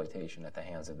coal exploitation at the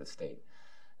hands of the state.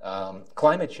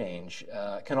 Climate change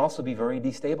can also be very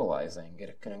destabilizing.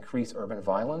 It can increase urban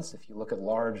violence. If you look at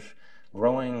large,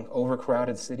 growing,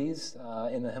 overcrowded cities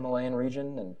in the Himalayan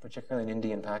region, and particularly in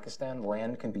India and Pakistan,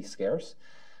 land can be scarce.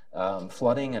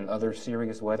 Flooding and other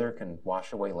serious weather can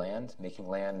wash away land, making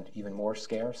land even more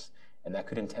scarce, and that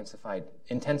could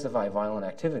intensify violent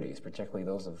activities, particularly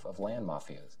those of land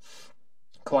mafias.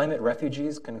 Climate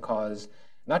refugees can cause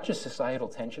not just societal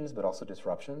tensions, but also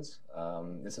disruptions.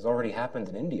 This has already happened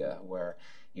in India, where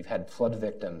you've had flood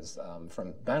victims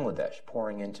from Bangladesh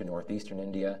pouring into northeastern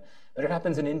India. But it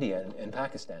happens in India and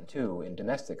Pakistan, too, in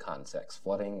domestic contexts.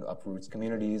 Flooding uproots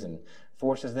communities and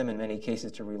forces them, in many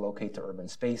cases, to relocate to urban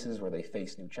spaces where they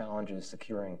face new challenges,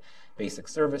 securing basic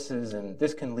services. And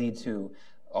this can lead to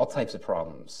all types of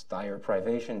problems, dire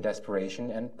privation,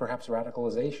 desperation, and perhaps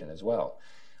radicalization as well.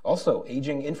 Also,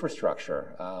 aging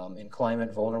infrastructure in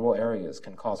climate-vulnerable areas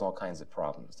can cause all kinds of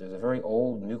problems. There's a very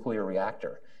old nuclear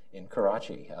reactor in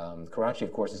Karachi. Karachi,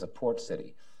 of course, is a port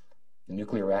city. The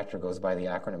nuclear reactor goes by the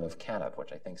acronym of CANUP,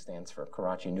 which I think stands for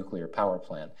Karachi Nuclear Power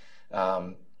Plant.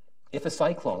 If a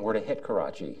cyclone were to hit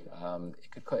Karachi,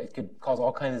 it could cause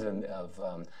all kinds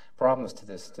of problems to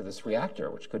this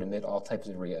reactor, which could emit all types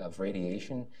of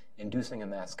radiation, inducing a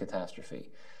mass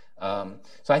catastrophe. So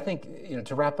I think,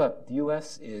 to wrap up, the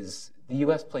U.S.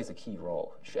 plays a key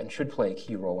role and should play a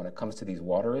key role when it comes to these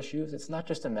water issues. It's not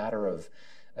just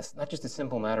a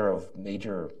simple matter of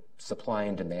major supply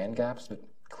and demand gaps, but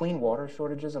clean water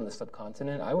shortages on the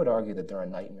subcontinent. I would argue that they're a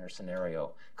nightmare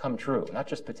scenario come true, not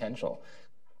just potential,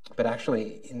 but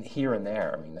actually in here and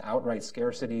there. I mean, the outright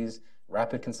scarcities,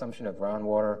 rapid consumption of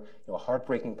groundwater,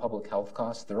 heartbreaking public health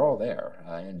costs, they're all there.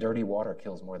 And dirty water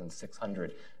kills more than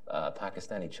 600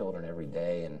 Pakistani children every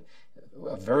day. And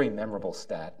a very memorable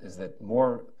stat is that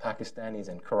more Pakistanis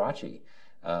in Karachi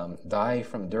die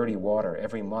from dirty water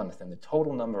every month than the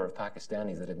total number of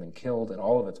Pakistanis that have been killed in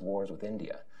all of its wars with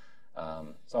India.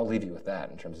 So I'll leave you with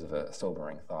that in terms of a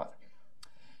sobering thought.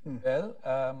 Well,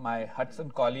 my Hudson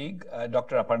colleague,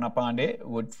 Dr. Aparna Pandey,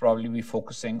 would probably be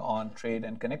focusing on trade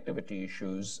and connectivity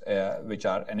issues, which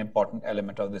are an important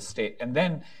element of this state. And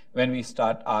then when we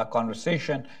start our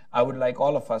conversation, I would like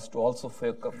all of us to also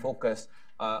focus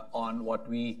on what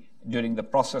we, during the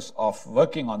process of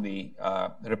working on the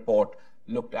report,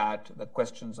 looked at the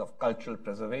questions of cultural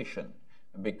preservation,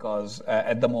 because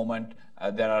at the moment,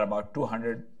 there are about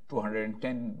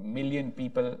 210 million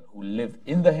people who live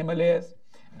in the Himalayas.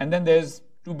 And then there's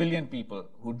 2 billion people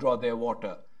who draw their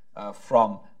water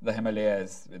from the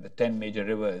Himalayas, with the 10 major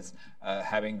rivers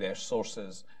having their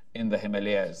sources in the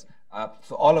Himalayas.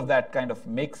 So all of that kind of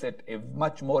makes it a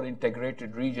much more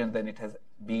integrated region than it has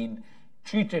been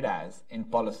treated as in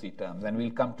policy terms. And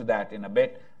we'll come to that in a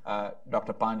bit.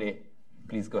 Dr. Pandey,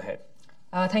 please go ahead.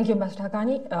 Thank you, Ambassador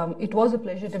Haqqani. It was a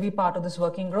pleasure to be part of this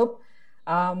working group.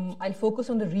 I'll focus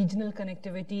on the regional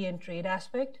connectivity and trade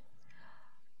aspect.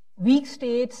 Weak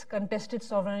states, contested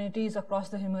sovereignties across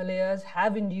the Himalayas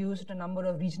have induced a number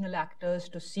of regional actors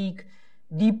to seek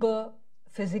deeper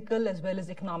physical as well as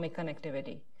economic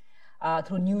connectivity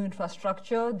through new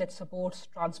infrastructure that supports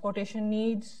transportation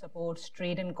needs, supports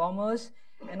trade and commerce,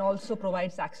 and also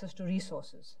provides access to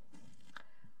resources.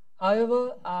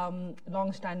 However,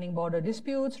 long-standing border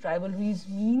disputes, rivalries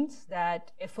means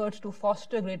that efforts to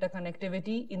foster greater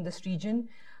connectivity in this region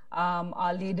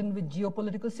are laden with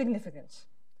geopolitical significance.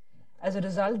 As a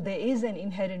result, there is an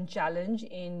inherent challenge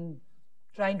in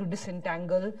trying to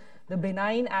disentangle the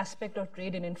benign aspect of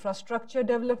trade and infrastructure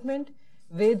development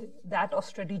with that of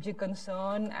strategic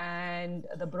concern and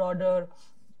the broader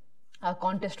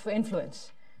contest for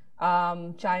influence.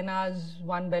 China's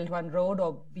One Belt, One Road,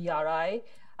 or BRI,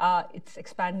 its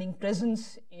expanding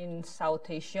presence in South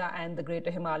Asia and the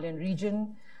greater Himalayan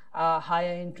region,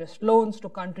 higher interest loans to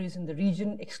countries in the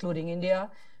region, excluding India,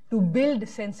 to build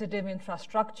sensitive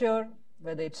infrastructure,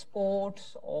 whether it's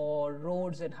ports or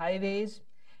roads and highways,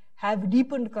 have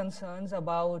deepened concerns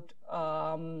about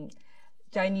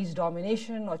Chinese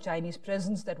domination or Chinese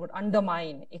presence that would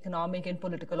undermine economic and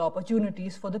political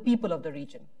opportunities for the people of the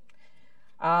region.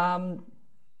 The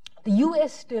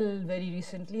US still very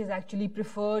recently has actually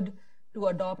preferred to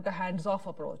adopt a hands-off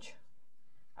approach.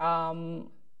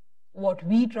 What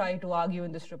we try to argue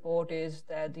in this report is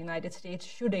that the United States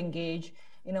should engage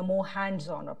in a more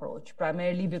hands-on approach,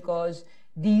 primarily because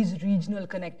these regional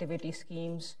connectivity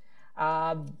schemes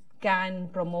can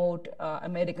promote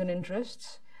American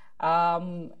interests,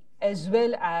 as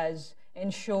well as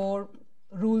ensure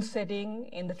rule setting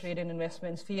in the trade and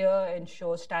investment sphere,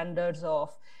 ensure standards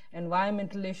of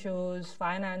environmental issues,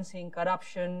 financing,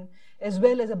 corruption, as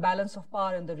well as a balance of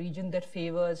power in the region that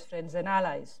favors friends and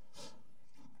allies.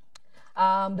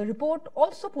 The report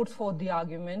also puts forth the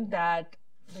argument that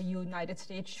the United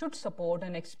States should support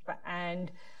and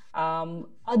expand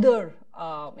other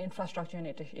infrastructure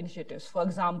initiatives. For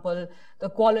example, the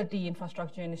Quality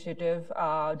Infrastructure Initiative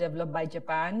developed by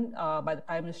Japan by the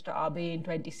Prime Minister Abe in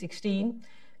 2016,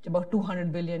 it's about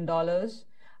 $200 billion,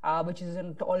 which is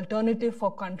an alternative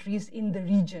for countries in the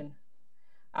region.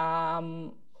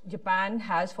 Japan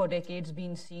has for decades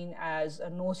been seen as a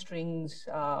no-strings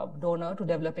donor to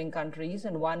developing countries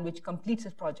and one which completes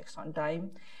its projects on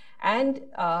time. And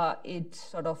it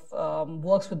sort of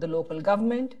works with the local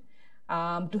government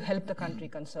to help the country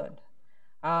concerned.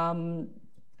 I'll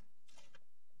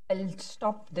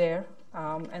stop there,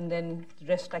 and then the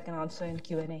rest I can answer in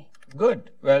Q&A.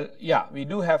 Good. Well, yeah, we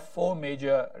do have 4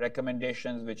 major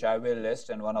recommendations, which I will list,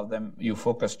 and one of them you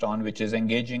focused on, which is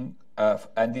engaging,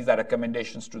 and these are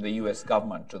recommendations to the US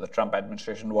government, to the Trump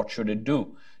administration. What should it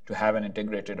do to have an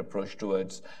integrated approach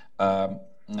towards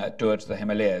the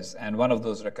Himalayas? And one of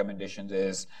those recommendations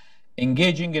is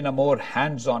engaging in a more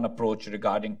hands-on approach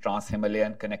regarding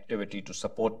trans-Himalayan connectivity to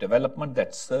support development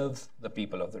that serves the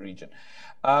people of the region.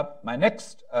 Our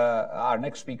next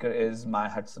speaker is my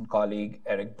Hudson colleague,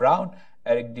 Eric Brown.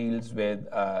 Eric deals with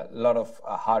a lot of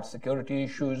hard security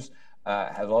issues,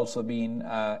 has also been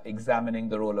examining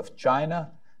the role of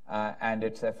China and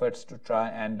its efforts to try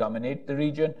and dominate the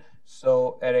region.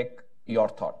 So, Eric, your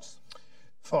thoughts?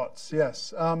 Thoughts,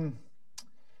 yes.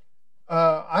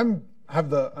 I have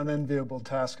the unenviable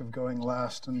task of going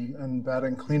last and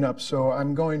batting cleanup, so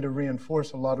I'm going to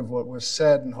reinforce a lot of what was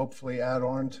said and hopefully add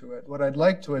on to it. What I'd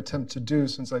like to attempt to do,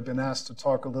 since I've been asked to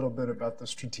talk a little bit about the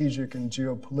strategic and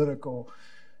geopolitical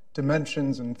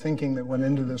dimensions and thinking that went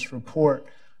into this report,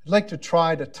 I'd like to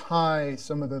try to tie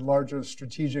some of the larger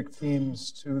strategic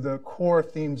themes to the core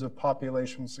themes of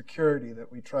population security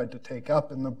that we tried to take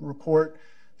up in the report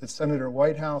that Senator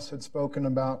Whitehouse had spoken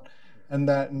about, and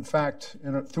that, in fact,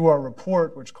 through our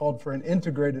report, which called for an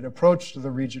integrated approach to the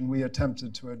region, we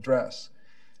attempted to address.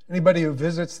 Anybody who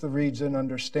visits the region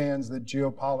understands that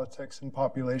geopolitics and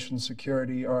population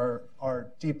security are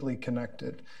deeply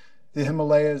connected. The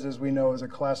Himalayas, as we know, is a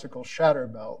classical shatter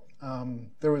belt.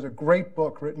 There was a great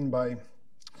book written by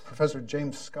Professor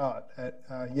James Scott at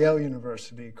Yale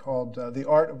University called The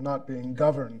Art of Not Being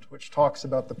Governed, which talks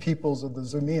about the peoples of the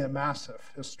Zuniya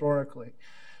Massif historically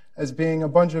as being a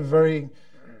bunch of very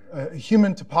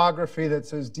human topography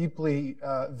that's as deeply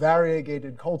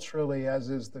variegated culturally as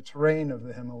is the terrain of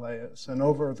the Himalayas. And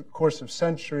over the course of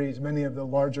centuries, many of the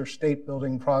larger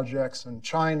state-building projects in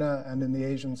China and in the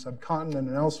Asian subcontinent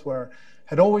and elsewhere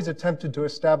had always attempted to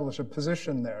establish a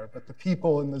position there, but the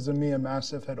people in the Zamia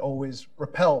Massif had always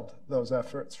repelled those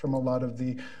efforts from a lot of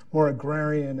the more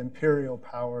agrarian imperial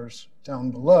powers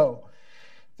down below.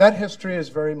 That history has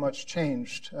very much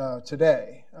changed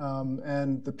today,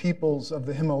 and the peoples of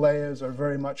the Himalayas are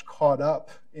very much caught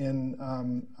up in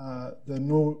the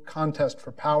new contest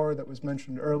for power that was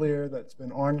mentioned earlier that's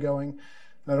been ongoing,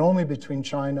 not only between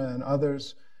China and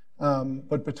others,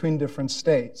 but between different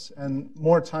states. And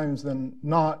more times than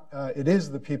not, it is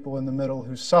the people in the middle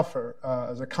who suffer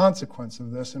as a consequence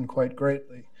of this, and quite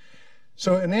greatly.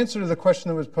 So in answer to the question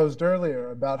that was posed earlier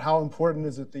about how important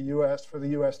is it for the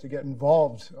U.S. to get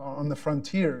involved on the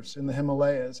frontiers in the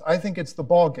Himalayas, I think it's the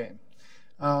ball game.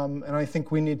 And I think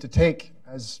we need to take,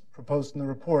 as proposed in the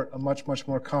report, a much, much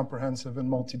more comprehensive and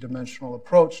multidimensional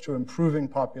approach to improving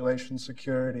population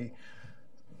security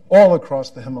all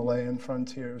across the Himalayan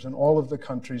frontiers and all of the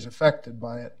countries affected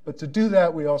by it. But to do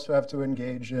that, we also have to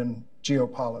engage in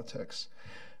geopolitics.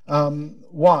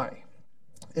 Why?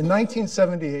 In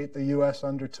 1978, the U.S.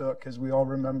 undertook, as we all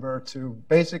remember, to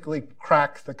basically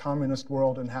crack the communist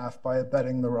world in half by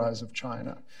abetting the rise of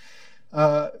China.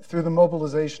 Through the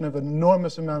mobilization of an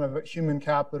enormous amount of human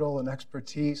capital and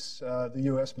expertise, the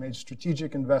U.S. made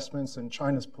strategic investments in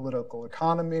China's political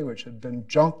economy, which had been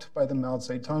junked by the Mao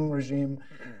Zedong regime.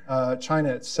 China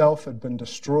itself had been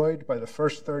destroyed by the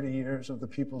first 30 years of the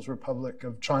People's Republic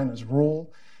of China's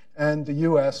rule, and the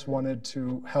U.S. wanted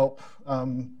to help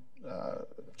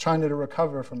China to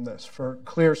recover from this for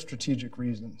clear strategic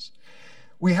reasons.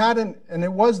 And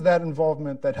it was that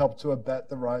involvement that helped to abet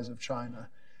the rise of China.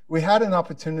 We had an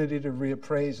opportunity to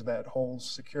reappraise that whole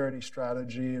security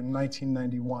strategy in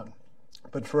 1991.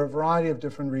 But for a variety of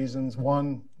different reasons,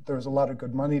 one, there was a lot of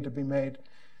good money to be made.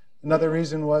 Another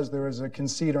reason was there was a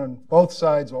conceit on both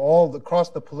sides, across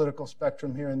the political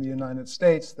spectrum here in the United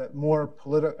States, that more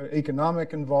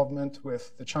economic involvement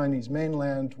with the Chinese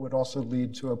mainland would also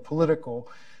lead to a political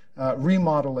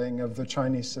remodeling of the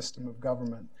Chinese system of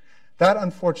government. That,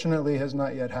 unfortunately, has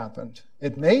not yet happened.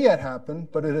 It may yet happen,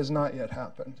 but it has not yet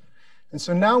happened. And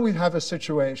so now we have a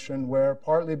situation where,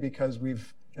 partly because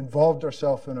we've involved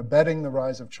ourselves in abetting the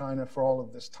rise of China for all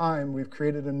of this time, we've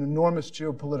created an enormous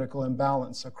geopolitical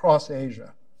imbalance across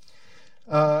Asia.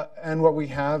 And what we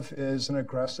have is an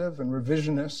aggressive and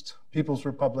revisionist People's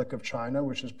Republic of China,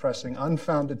 which is pressing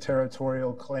unfounded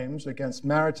territorial claims against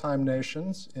maritime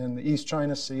nations in the East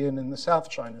China Sea and in the South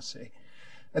China Sea.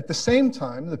 At the same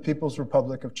time, the People's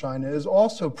Republic of China is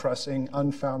also pressing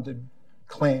unfounded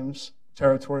claims,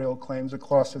 territorial claims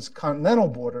across its continental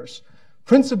borders,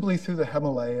 principally through the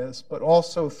Himalayas, but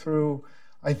also through,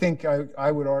 I think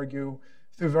I would argue,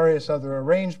 through various other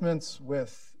arrangements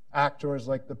with actors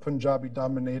like the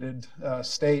Punjabi-dominated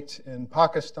state in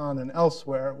Pakistan and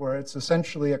elsewhere, where it's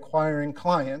essentially acquiring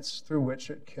clients through which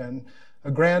it can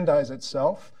aggrandize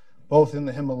itself, both in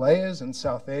the Himalayas and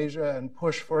South Asia, and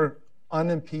push for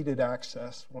unimpeded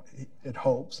access, it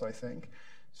hopes, I think,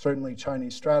 certainly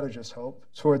Chinese strategists hope,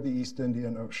 toward the East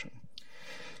Indian Ocean.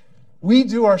 We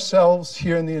do ourselves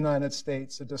here in the United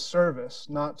States a disservice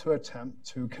not to attempt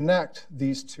to connect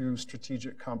these two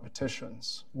strategic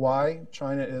competitions. Why?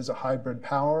 China is a hybrid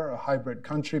power, a hybrid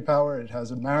country power. It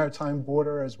has a maritime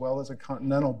border as well as a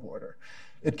continental border.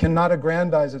 It cannot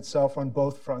aggrandize itself on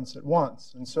both fronts at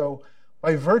once. And so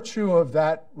by virtue of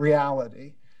that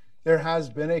reality, there has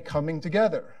been a coming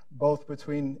together, both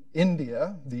between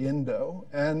India, the Indo,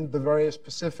 and the various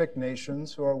Pacific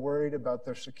nations who are worried about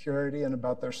their security and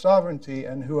about their sovereignty,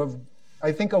 and who have,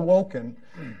 I think, awoken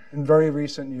in very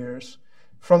recent years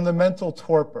from the mental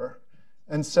torpor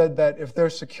and said that if their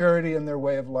security and their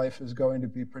way of life is going to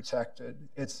be protected,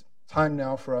 it's time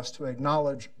now for us to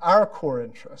acknowledge our core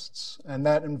interests, and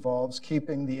that involves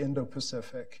keeping the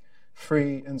Indo-Pacific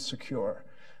free and secure.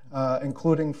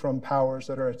 Including from powers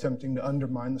that are attempting to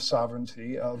undermine the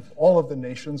sovereignty of all of the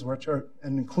nations, and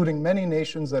including many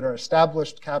nations that are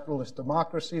established capitalist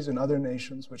democracies and other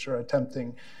nations which are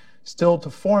attempting still to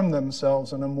form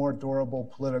themselves on a more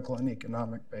durable political and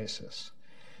economic basis.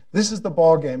 This is the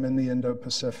ballgame in the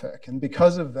Indo-Pacific, and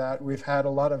because of that, we've had a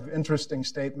lot of interesting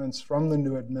statements from the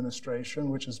new administration,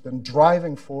 which has been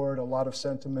driving forward a lot of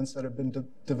sentiments that have been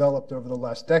developed over the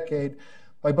last decade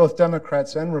by both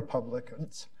Democrats and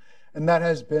Republicans. And that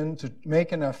has been to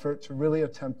make an effort to really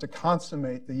attempt to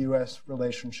consummate the U.S.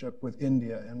 relationship with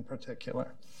India in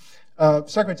particular.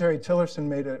 Secretary Tillerson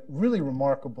made a really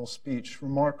remarkable speech,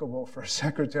 remarkable for a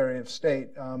Secretary of State,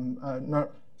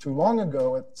 not too long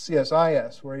ago at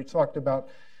CSIS, where he talked about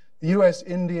the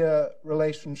U.S.-India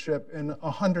relationship in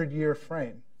a 100-year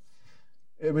frame.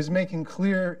 He was making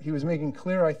clear,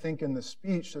 I think, in the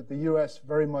speech that the U.S.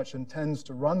 very much intends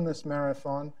to run this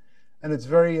marathon, and it's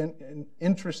very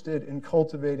interested in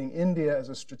cultivating India as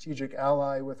a strategic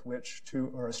ally with which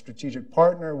to, or a strategic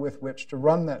partner with which to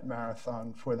run that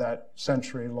marathon for that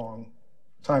century-long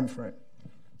time frame.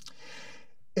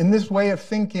 In this way of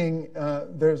thinking,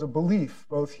 there's a belief,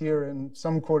 both here in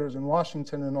some quarters in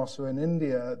Washington and also in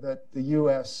India, that the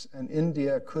US and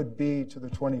India could be to the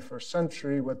 21st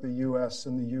century what the US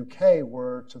and the UK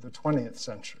were to the 20th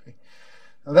century.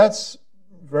 Now that's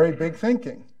very big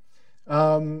thinking.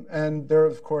 And there,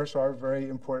 of course, are very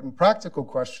important practical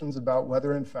questions about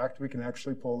whether, in fact, we can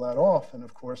actually pull that off, and,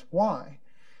 of course, why.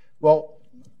 Well,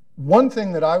 one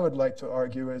thing that I would like to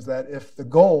argue is that if the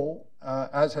goal,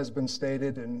 as has been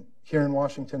stated here in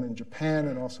Washington and Japan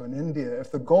and also in India,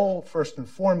 if the goal, first and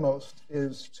foremost,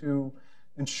 is to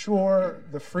ensure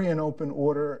the free and open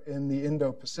order in the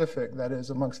Indo-Pacific, that is,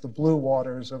 amongst the blue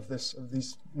waters of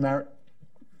these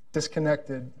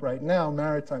disconnected, right now,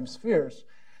 maritime spheres,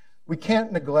 we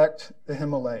can't neglect the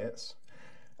Himalayas,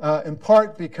 in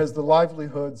part because the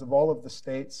livelihoods of all of the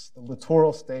states, the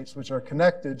littoral states, which are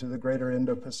connected to the greater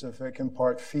Indo-Pacific, in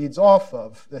part feeds off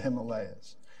of the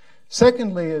Himalayas.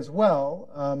 Secondly, as well,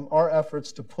 our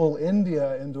efforts to pull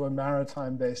India into a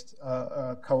maritime-based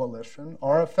coalition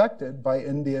are affected by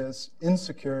India's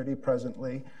insecurity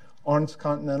presently on its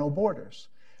continental borders.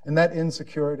 And that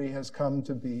insecurity has come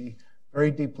to be very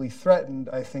deeply threatened,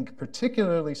 I think,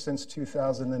 particularly since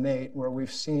 2008, where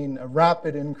we've seen a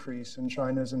rapid increase in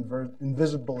China's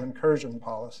invisible incursion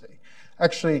policy.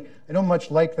 Actually, I don't much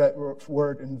like that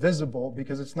word invisible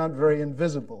because it's not very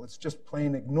invisible. It's just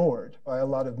plain ignored by a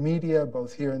lot of media,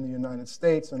 both here in the United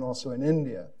States and also in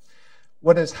India.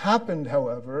 What has happened,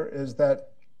 however, is that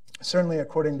certainly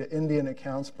according to Indian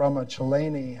accounts, Brahma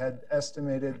Chalani had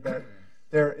estimated that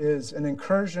there is an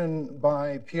incursion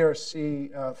by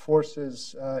PRC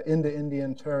forces into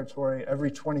Indian territory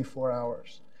every 24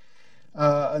 hours.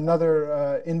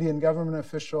 Another Indian government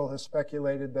official has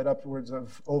speculated that upwards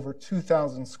of over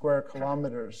 2,000 square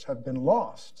kilometers have been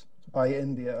lost by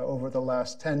India over the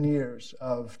last 10 years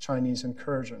of Chinese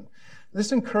incursion.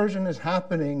 This incursion is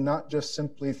happening not just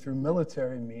simply through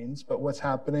military means, but what's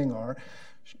happening are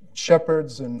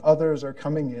shepherds and others are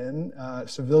coming in,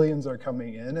 civilians are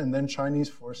coming in, and then Chinese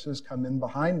forces come in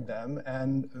behind them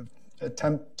and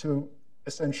attempt to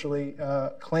essentially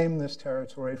claim this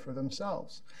territory for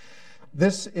themselves.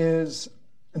 This is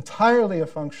entirely a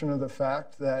function of the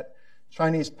fact that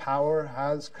Chinese power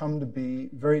has come to be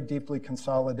very deeply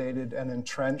consolidated and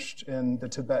entrenched in the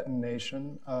Tibetan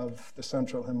nation of the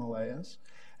central Himalayas.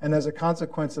 And as a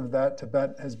consequence of that,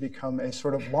 Tibet has become a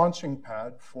sort of launching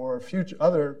pad for future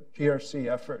other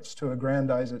PRC efforts to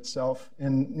aggrandize itself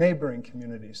in neighboring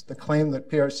communities. The claim that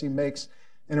PRC makes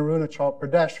in Arunachal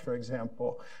Pradesh, for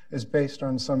example, is based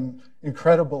on some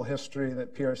incredible history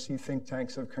that PRC think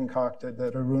tanks have concocted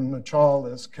that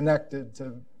Arunachal is connected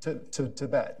to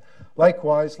Tibet.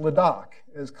 Likewise, Ladakh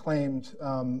is claimed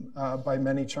by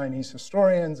many Chinese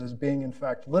historians as being, in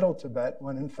fact, Little Tibet,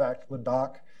 when in fact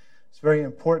Ladakh, it's a very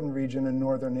important region in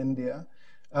northern India,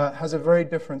 has a very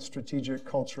different strategic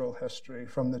cultural history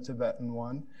from the Tibetan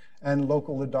one. And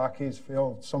local Ladakhis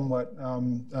feel somewhat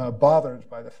bothered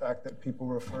by the fact that people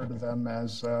refer to them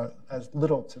as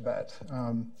Little Tibet,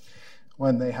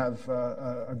 when they have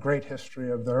a great history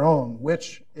of their own,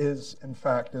 which is, in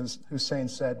fact, as Hussein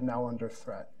said, now under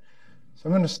threat. So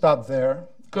I'm going to stop there.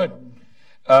 Good.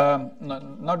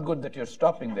 Not good that you're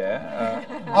stopping there.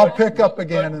 I'll pick up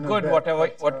again in a good,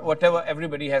 bit. whatever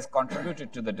everybody has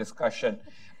contributed to the discussion.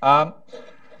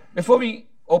 Before we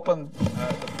open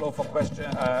the floor for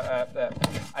questions,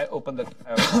 I open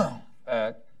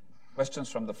the questions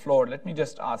from the floor. Let me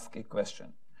just ask a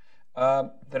question.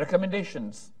 The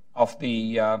recommendations of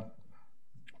the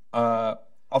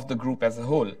group as a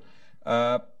whole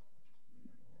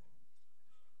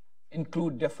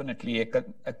include definitely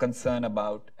a concern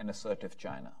about an assertive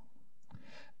China.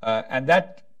 And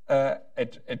that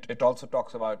it also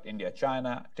talks about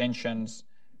India-China tensions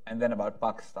and then about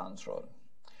Pakistan's role.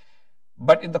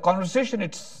 But in the conversation,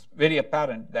 it's very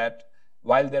apparent that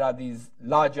while there are these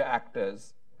larger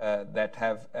actors that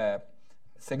have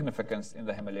significance in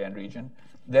the Himalayan region,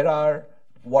 there are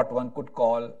what one could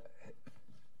call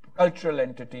cultural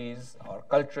entities or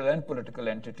cultural and political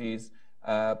entities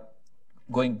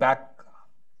going back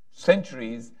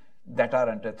centuries that are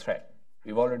under threat.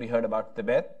 We've already heard about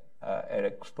Tibet.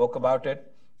 Eric spoke about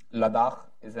it. Ladakh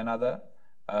is another.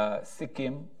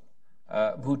 Sikkim,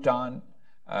 Bhutan,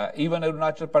 even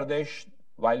Arunachal Pradesh,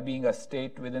 while being a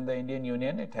state within the Indian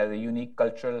Union, it has a unique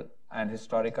cultural and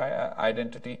historic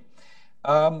identity.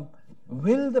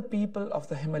 Will the people of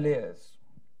the Himalayas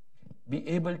be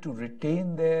able to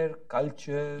retain their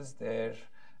cultures, their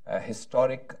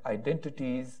historic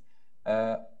identities,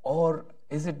 or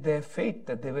is it their fate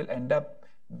that they will end up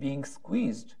being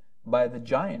squeezed by the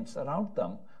giants around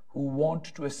them who want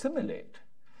to assimilate?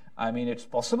 I mean, it's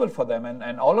possible for them,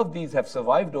 and all of these have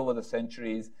survived over the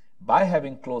centuries by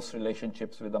having close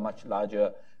relationships with the much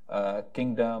larger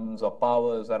kingdoms or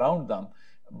powers around them.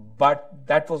 But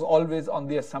that was always on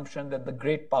the assumption that the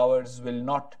great powers will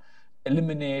not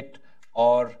eliminate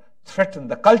or threaten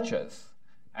the cultures.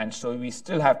 And so we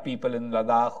still have people in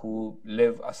Ladakh who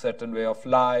live a certain way of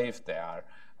life. They are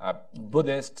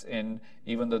Buddhists,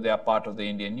 even though they are part of the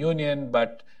Indian Union,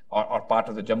 or part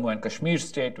of the Jammu and Kashmir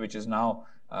state, which is now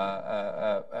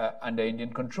under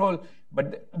Indian control,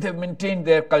 but they've maintained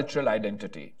their cultural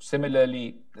identity.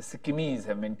 Similarly, the Sikkimese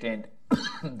have maintained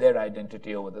their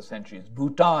identity over the centuries.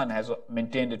 Bhutan has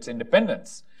maintained its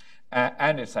independence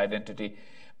and its identity.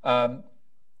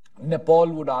 Nepal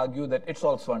would argue that it's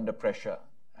also under pressure,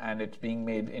 and it's being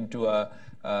made into a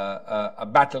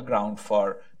battleground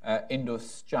for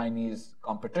Indo-Chinese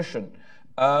competition.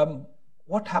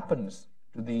 What happens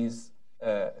to these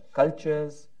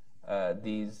cultures,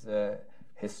 these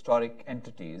historic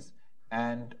entities,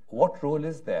 and what role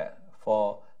is there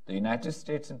for the United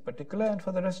States in particular and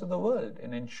for the rest of the world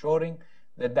in ensuring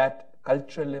that that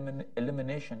cultural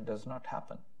elimination does not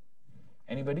happen?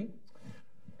 Anybody?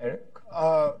 Eric?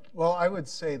 Well, I would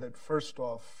say that first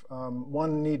off,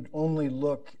 one need only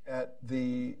look at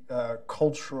the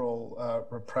cultural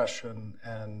repression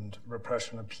and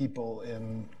repression of people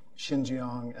in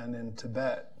Xinjiang and in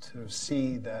Tibet to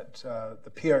see that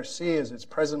the PRC, as it's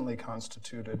presently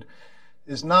constituted,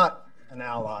 is not an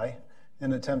ally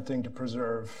in attempting to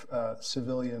preserve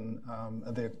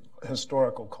the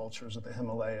historical cultures of the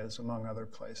Himalayas, among other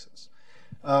places.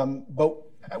 But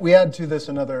we add to this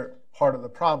another part of the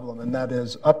problem, and that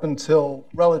is up until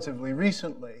relatively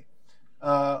recently,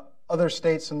 other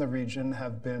states in the region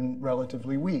have been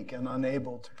relatively weak and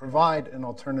unable to provide an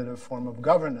alternative form of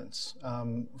governance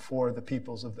for the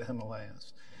peoples of the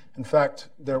Himalayas. In fact,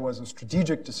 there was a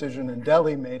strategic decision in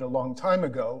Delhi made a long time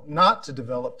ago not to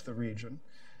develop the region,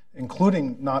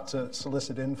 including not to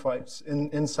solicit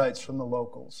insights from the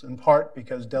locals, in part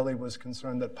because Delhi was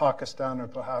concerned that Pakistan or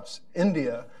perhaps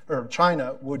India or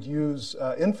China would use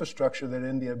infrastructure that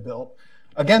India built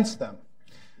against them.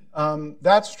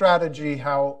 That strategy,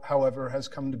 however, has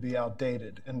come to be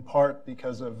outdated, in part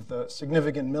because of the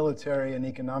significant military and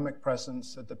economic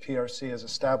presence that the PRC has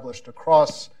established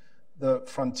across the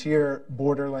frontier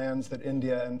borderlands that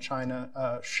India and China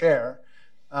share.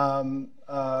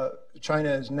 China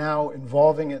is now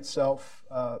involving itself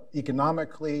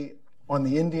economically on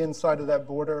the Indian side of that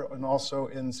border and also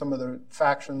in some of the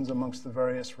factions amongst the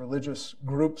various religious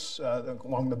groups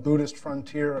along the Buddhist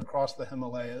frontier across the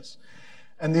Himalayas.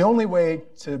 And the only way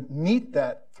to meet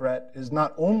that threat is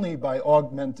not only by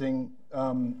augmenting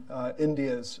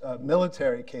India's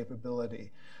military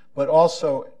capability, but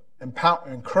also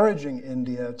encouraging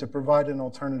India to provide an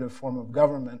alternative form of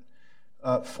government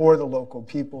for the local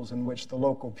peoples, in which the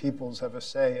local peoples have a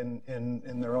say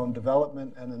in their own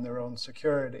development and in their own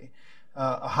security.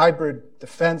 A hybrid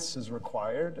defense is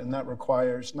required, and that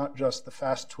requires not just the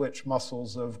fast twitch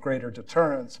muscles of greater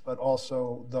deterrence, but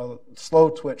also the slow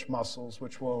twitch muscles,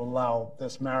 which will allow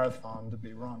this marathon to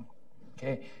be run.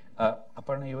 Okay.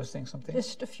 Aparna, you were saying something?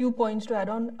 Just a few points to add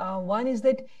on. One is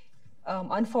that,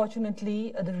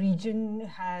 unfortunately, the region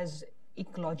has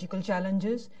ecological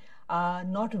challenges,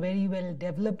 not very well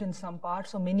developed in some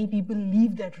parts, so many people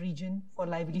leave that region for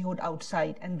livelihood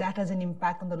outside, and that has an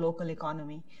impact on the local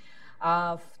economy.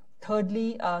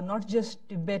 Thirdly, not just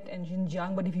Tibet and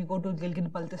Xinjiang, but if you go to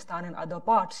Gilgit-Baltistan and other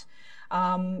parts,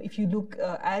 if you look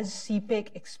as CPEC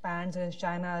expands, as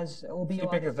China's OBO...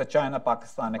 CPEC is the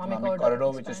China-Pakistan Economic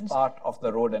Corridor, which is part of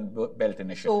the Road and Belt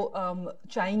Initiative. So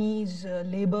Chinese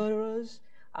laborers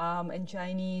and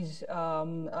Chinese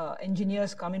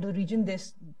engineers come into the region.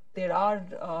 There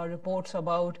are reports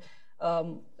about a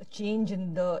change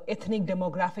in the ethnic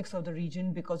demographics of the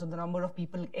region because of the number of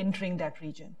people entering that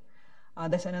region.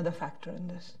 That's another factor in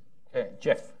this. Okay,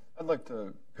 Jeff. I'd like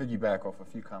to piggyback off a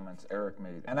few comments Eric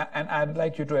made. And I'd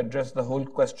like you to address the whole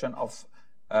question of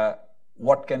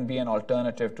what can be an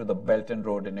alternative to the Belt and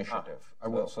Road Initiative. I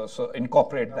will. So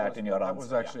incorporate that in your answer. That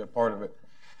was actually a part of it.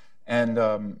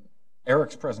 And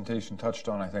Eric's presentation touched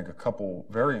on, I think, a couple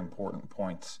very important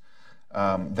points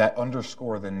that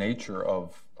underscore the nature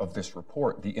of this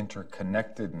report, the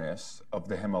interconnectedness of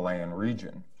the Himalayan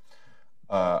region.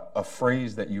 A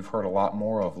phrase that you've heard a lot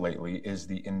more of lately is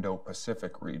the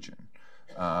Indo-Pacific region.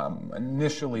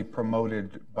 Initially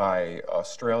promoted by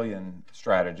Australian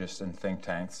strategists and think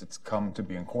tanks, it's come to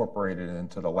be incorporated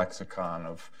into the lexicon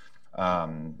of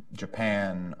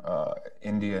Japan,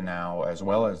 India now, as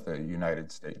well as the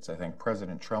United States. I think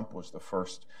President Trump was the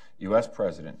first U.S.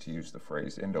 president to use the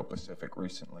phrase Indo-Pacific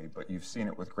recently, but you've seen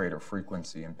it with greater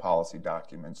frequency in policy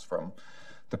documents from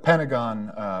the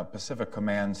Pentagon. Pacific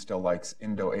Command still likes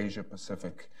Indo-Asia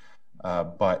Pacific,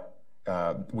 but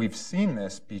we've seen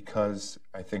this because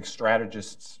I think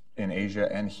strategists in Asia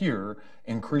and here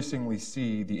increasingly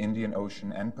see the Indian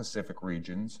Ocean and Pacific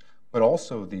regions, but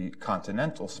also the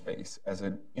continental space, as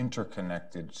an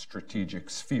interconnected strategic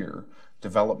sphere.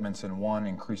 Developments in one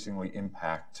increasingly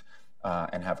impact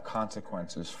and have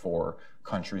consequences for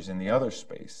countries in the other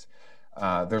space.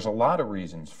 There's a lot of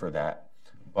reasons for that,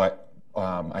 but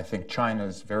I think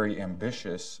China's very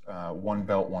ambitious One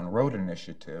Belt, One Road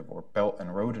initiative, or Belt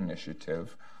and Road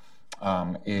initiative,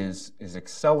 is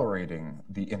accelerating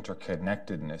the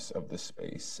interconnectedness of the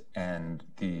space and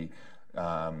the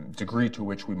degree to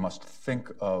which we must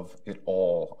think of it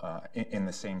all in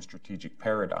the same strategic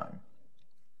paradigm.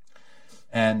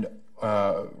 And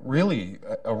really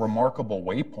a remarkable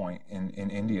waypoint in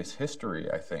India's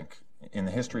history, I think, in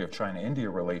the history of China-India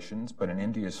relations, but in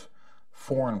India's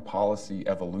foreign policy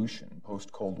evolution,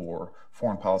 post-Cold War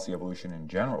foreign policy evolution in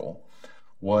general,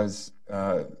 was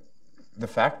the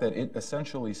fact that it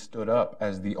essentially stood up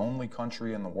as the only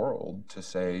country in the world to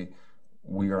say,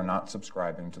 we are not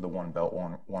subscribing to the One Belt,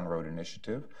 One Road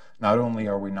initiative. Not only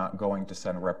are we not going to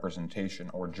send representation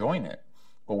or join it,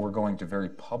 but we're going to very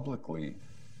publicly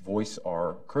voice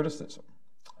our criticism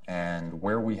and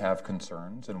where we have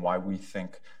concerns and why we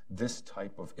think this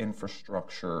type of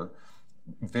infrastructure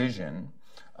vision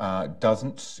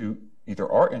doesn't suit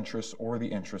either our interests or the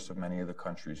interests of many of the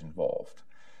countries involved.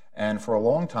 And for a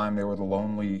long time, they were the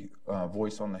lonely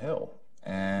voice on the Hill.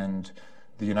 And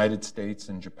the United States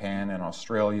and Japan and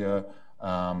Australia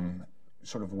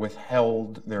sort of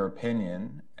withheld their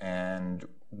opinion and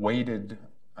waited,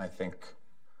 I think,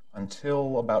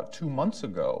 until about 2 months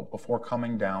ago before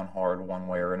coming down hard one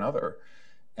way or another.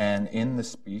 And in the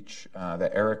speech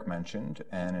that Eric mentioned,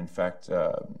 and in fact,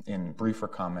 in briefer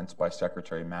comments by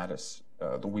Secretary Mattis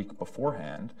the week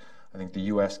beforehand, I think the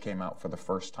U.S. came out for the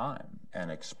first time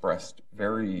and expressed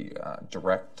very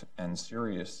direct and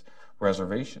serious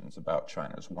reservations about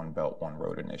China's One Belt, One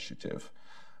Road initiative.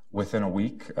 Within a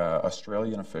week,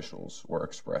 Australian officials were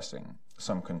expressing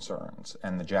some concerns,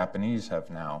 and the Japanese have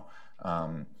now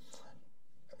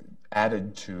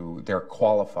added to their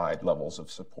qualified levels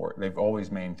of support. They've always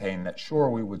maintained that, sure,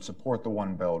 we would support the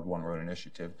One Belt, One Road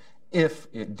initiative if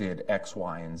it did X,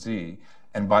 Y, and Z.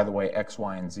 And by the way, X,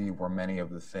 Y, and Z were many of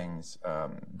the things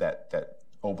that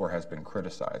Ober has been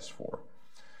criticized for.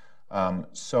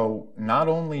 So not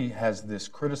only has this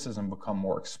criticism become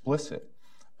more explicit,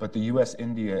 but the U.S.,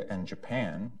 India, and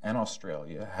Japan and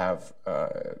Australia have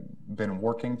been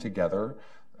working together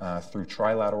through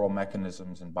trilateral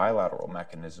mechanisms and bilateral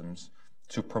mechanisms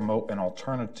to promote an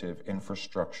alternative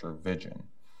infrastructure vision.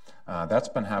 That's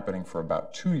been happening for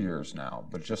about 2 years now,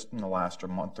 but just in the last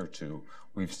month or two,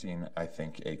 we've seen, I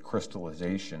think, a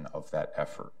crystallization of that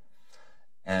effort.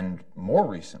 And more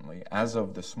recently, as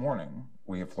of this morning,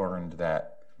 we have learned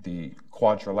that the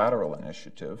Quadrilateral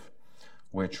Initiative,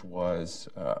 which was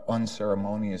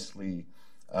unceremoniously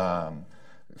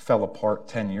fell apart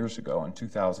 10 years ago in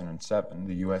 2007,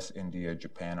 the US, India,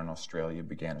 Japan, and Australia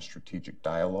began a strategic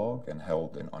dialogue and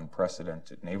held an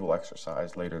unprecedented naval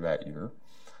exercise later that year.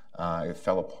 It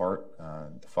fell apart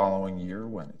the following year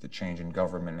when the change in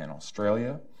government in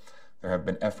Australia. There have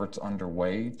been efforts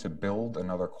underway to build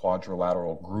another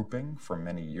quadrilateral grouping for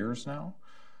many years now.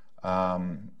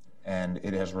 And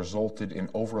it has resulted in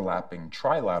overlapping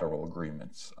trilateral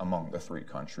agreements among the three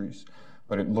countries.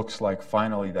 But it looks like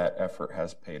finally that effort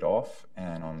has paid off,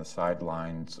 and on the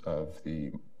sidelines of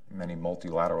the many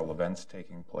multilateral events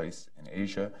taking place in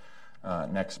Asia,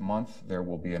 next month there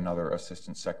will be another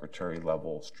Assistant Secretary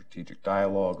level strategic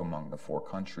dialogue among the four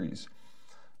countries,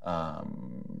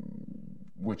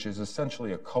 which is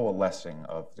essentially a coalescing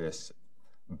of this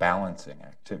balancing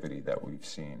activity that we've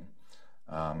seen,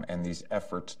 and these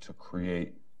efforts to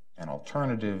create an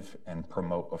alternative and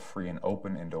promote a free and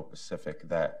open Indo-Pacific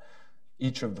that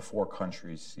each of the four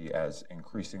countries see as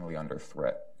increasingly under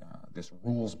threat. This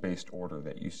rules-based order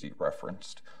that you see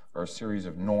referenced are a series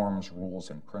of norms, rules,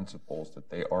 and principles that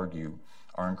they argue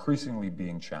are increasingly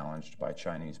being challenged by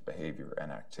Chinese behavior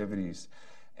and activities,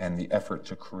 and the effort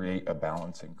to create a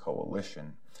balancing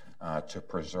coalition to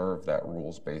preserve that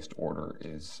rules-based order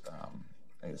is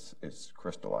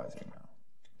crystallizing now.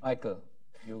 Michael,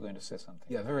 you were going to say something.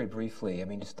 Yeah, very briefly. I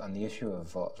mean, just on the issue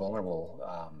of vulnerable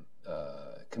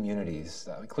communities,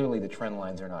 clearly the trend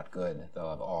lines are not good, though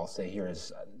all I'll say here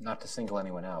is not to single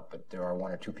anyone out, but there are one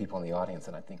or two people in the audience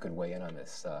that I think could weigh in on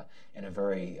this in a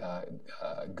very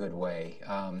good way.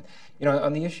 You know,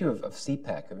 on the issue of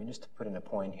CPEC, I mean, just to put in a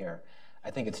point here,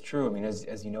 I think it's true. I mean,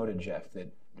 as you noted, Jeff,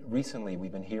 that recently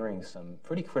we've been hearing some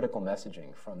pretty critical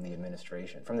messaging from the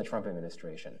administration, from the Trump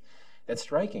administration. That's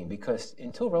striking because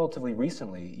until relatively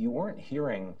recently, you weren't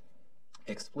hearing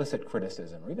explicit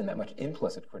criticism or even that much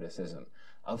implicit criticism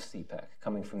of CPEC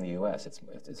coming from the U.S.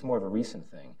 It's more of a recent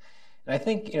thing. And I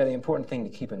think, you know, the important thing to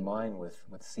keep in mind with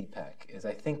CPEC is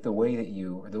I think the way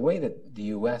that the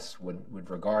U.S. would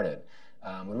regard it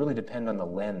would really depend on the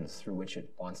lens through which it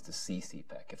wants to see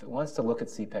CPEC. If it wants to look at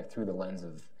CPEC through the lens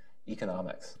of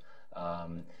economics,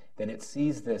 then it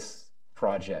sees this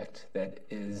project that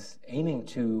is aiming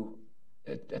to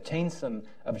attain some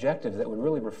objectives that would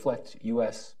really reflect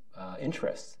U.S.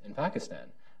 Interests in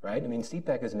Pakistan, right? I mean,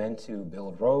 CPEC is meant to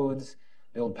build roads,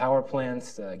 build power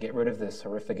plants, get rid of this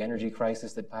horrific energy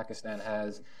crisis that Pakistan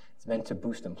has. It's meant to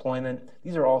boost employment.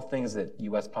 These are all things that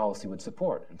U.S. policy would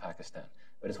support in Pakistan.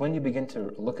 But it's when you begin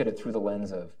to look at it through the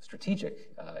lens of strategic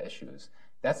issues,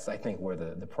 that's, I think, where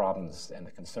the problems and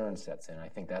the concern sets in. I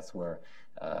think that's where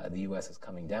the U.S. is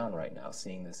coming down right now,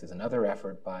 seeing this as another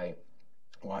effort by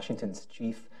Washington's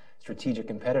chief strategic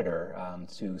competitor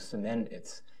to cement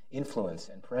its influence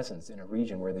and presence in a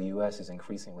region where the U.S. is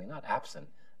increasingly not absent,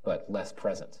 but less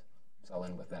present. So I'll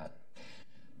end with that.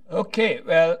 Okay,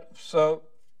 well, so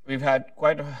we've had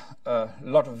quite a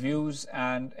lot of views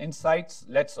and insights.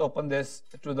 Let's open this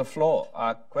to the floor.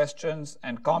 Questions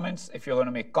and comments. If you're going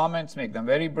to make comments, make them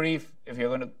very brief. If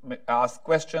you're going to ask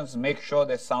questions, make sure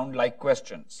they sound like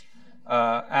questions.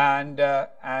 And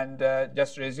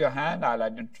just raise your hand. I'll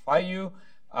identify you.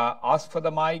 Ask for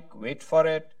the mic. Wait for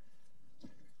it.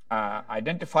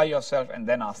 Identify yourself and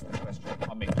then ask the question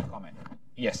or make a comment.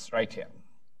 Yes, right here.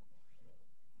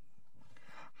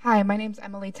 Hi, my name's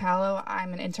Emily Tallow.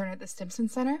 I'm an intern at the Stimson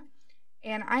Center.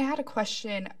 And I had a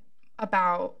question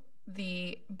about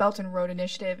the Belt and Road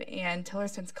Initiative and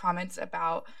Tillerson's comments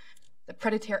about the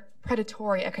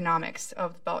predatory economics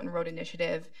of the Belt and Road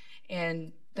Initiative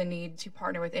and the need to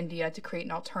partner with India to create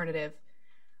an alternative.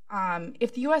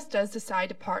 If the U.S. does decide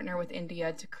to partner with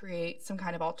India to create some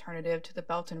kind of alternative to the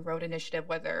Belt and Road Initiative,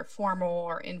 whether formal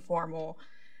or informal,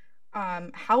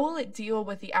 how will it deal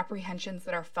with the apprehensions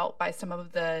that are felt by some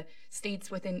of the states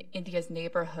within India's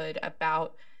neighborhood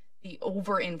about the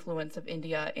over-influence of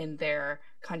India in their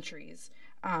countries,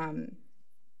 and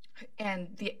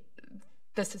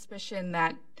the suspicion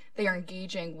that they are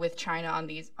engaging with China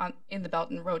in the Belt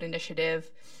and Road Initiative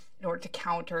in order to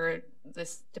counter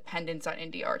this dependence on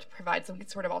India or to provide some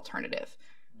sort of alternative?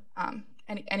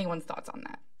 Anyone's thoughts on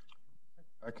that?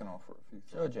 I can offer a few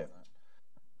thoughts. Sure, Jeff.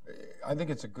 I think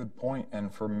it's a good point,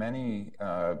 and for many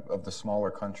of the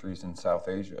smaller countries in South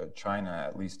Asia, China,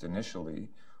 at least initially,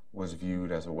 was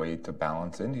viewed as a way to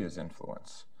balance India's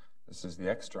influence. This is the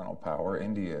external power.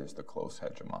 India is the close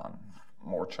hegemon.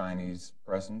 More Chinese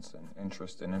presence and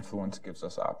interest and influence gives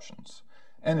us options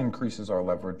and increases our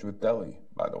leverage with Delhi,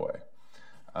 by the way.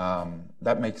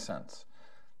 That makes sense.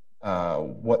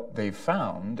 What they've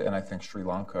found, and I think Sri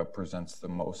Lanka presents the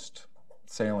most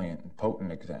salient and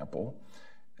potent example,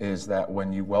 is that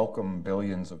when you welcome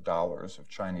billions of dollars of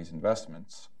Chinese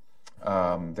investments,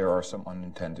 there are some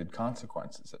unintended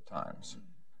consequences at times.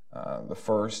 The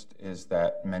first is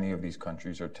that many of these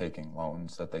countries are taking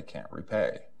loans that they can't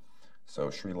repay. So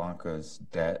Sri Lanka's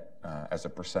debt as a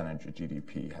percentage of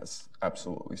GDP has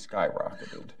absolutely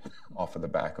skyrocketed off of the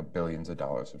back of billions of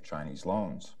dollars of Chinese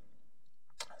loans.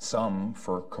 Some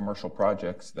for commercial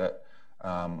projects that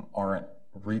aren't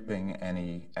reaping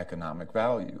any economic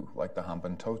value, like the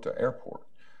Hambantota airport.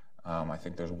 I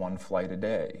think there's one flight a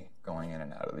day going in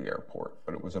and out of the airport,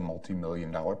 but it was a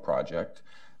multi-million-dollar project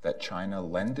that China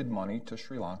lended money to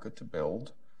Sri Lanka to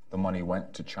build. The money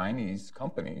went to Chinese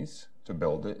companies to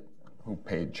build it, who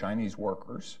paid Chinese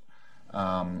workers,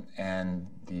 and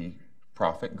the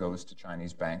profit goes to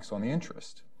Chinese banks on the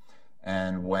interest.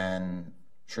 And when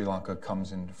Sri Lanka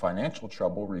comes into financial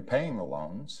trouble repaying the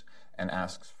loans and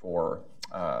asks for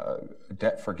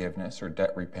debt forgiveness or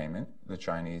debt repayment. The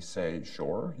Chinese say,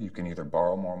 sure, you can either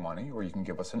borrow more money or you can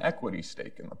give us an equity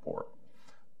stake in the port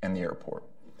and the airport.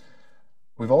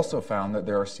 We've also found that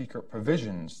there are secret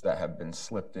provisions that have been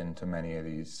slipped into many of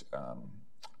these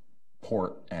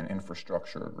port and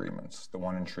infrastructure agreements. The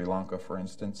one in Sri Lanka, for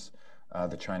instance,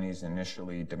 the Chinese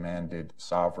initially demanded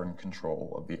sovereign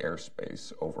control of the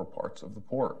airspace over parts of the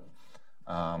port.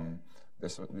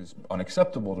 This is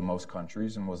unacceptable to most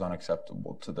countries and was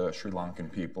unacceptable to the Sri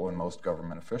Lankan people and most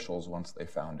government officials once they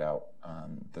found out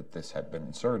that this had been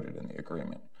inserted in the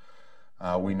agreement.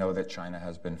 We know that China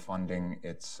has been funding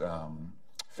its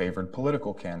favored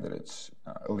political candidates,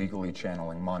 illegally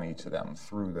channeling money to them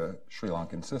through the Sri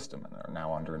Lankan system, and they're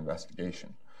now under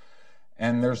investigation.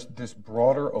 And there's this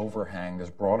broader overhang, this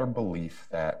broader belief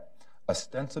that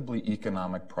ostensibly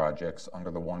economic projects under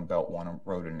the One Belt, One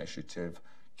Road initiative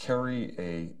carry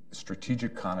a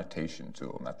strategic connotation to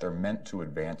them, that they're meant to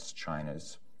advance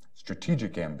China's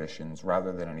strategic ambitions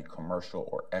rather than any commercial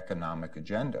or economic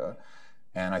agenda.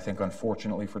 And I think,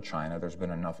 unfortunately for China, there's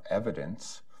been enough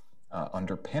evidence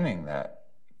underpinning that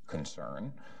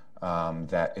concern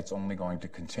that it's only going to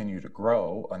continue to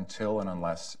grow until and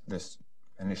unless this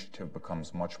initiative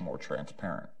becomes much more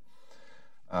transparent.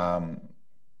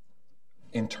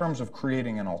 In terms of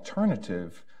creating an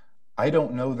alternative, I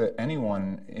don't know that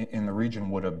anyone in the region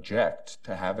would object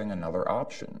to having another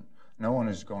option. No one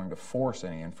is going to force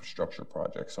any infrastructure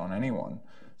projects on anyone,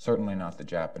 certainly not the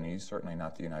Japanese, certainly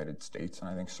not the United States, and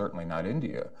I think certainly not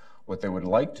India. What they would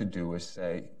like to do is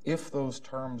say, if those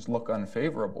terms look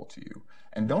unfavorable to you,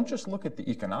 and don't just look at the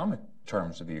economic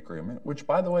terms of the agreement, which,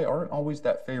 by the way, aren't always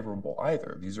that favorable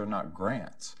either. These are not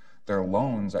grants. They're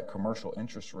loans at commercial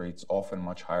interest rates often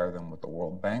much higher than what the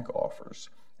World Bank offers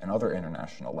and other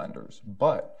international lenders.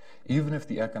 But even if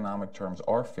the economic terms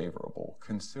are favorable,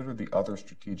 consider the other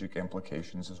strategic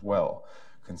implications as well.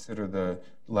 Consider the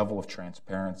level of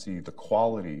transparency, the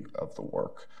quality of the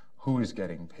work, who is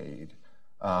getting paid,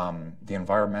 the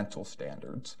environmental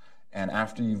standards. And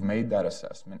after you've made that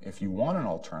assessment, if you want an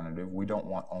alternative, we don't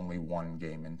want only one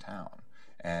game in town.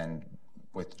 And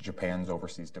with Japan's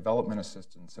overseas development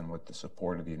assistance and with the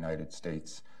support of the United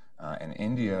States and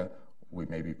India, we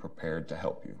may be prepared to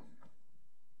help you.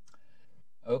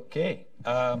 Okay,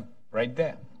 right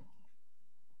there.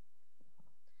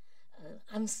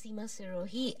 I'm Seema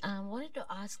Sirohi. I wanted to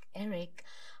ask Eric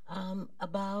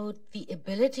about the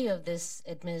ability of this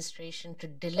administration to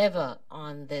deliver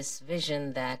on this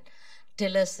vision that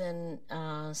Tillerson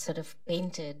sort of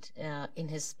painted in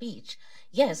his speech.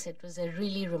 Yes, it was a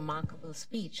really remarkable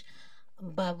speech,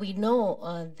 but we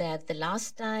know that the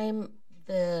last time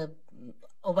the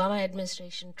Obama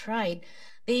administration tried,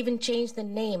 they even changed the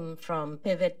name from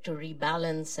Pivot to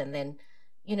Rebalance and then,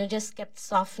 just kept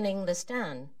softening the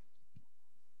stand.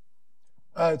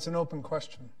 It's an open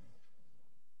question.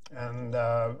 And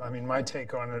I mean, my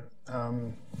take on it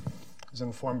is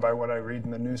informed by what I read in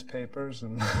the newspapers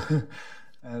and,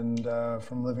 and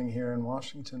from living here in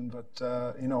Washington. But,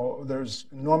 there's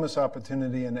enormous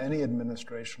opportunity in any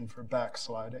administration for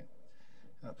backsliding.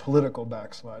 Political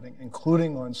backsliding,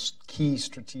 including on key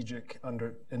strategic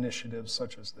initiatives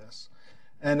such as this.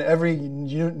 And every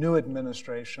new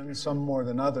administration, some more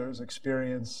than others,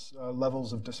 experience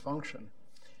levels of dysfunction.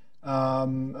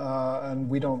 And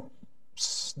we don't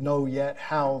know yet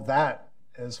how that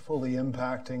is fully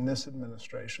impacting this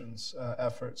administration's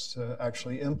efforts to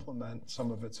actually implement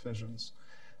some of its visions.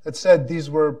 That said,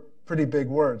 these were pretty big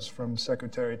words from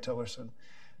Secretary Tillerson.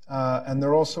 And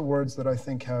they're also words that I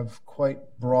think have quite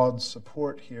broad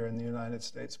support here in the United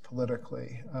States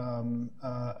politically.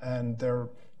 And they're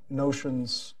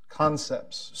notions,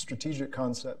 concepts, strategic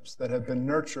concepts that have been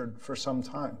nurtured for some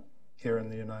time here in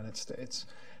the United States.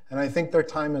 And I think their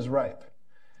time is ripe.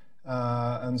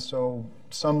 And so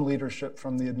some leadership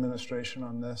from the administration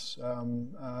on this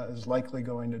is likely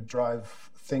going to drive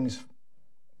things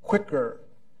quicker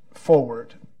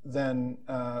forward than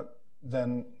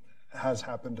has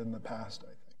happened in the past, I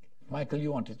think. Michael,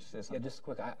 you wanted to say something? Yeah, just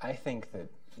quick. I think that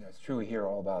it's true we hear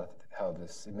all about how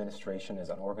this administration is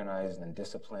unorganized and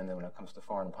undisciplined, and when it comes to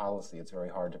foreign policy, it's very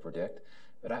hard to predict.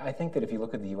 But I think that if you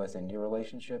look at the U.S.-India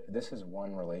relationship, this is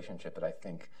one relationship that I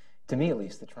think, to me at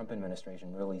least, the Trump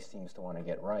administration really seems to want to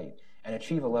get right and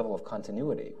achieve a level of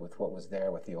continuity with what was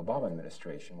there with the Obama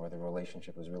administration, where the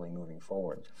relationship was really moving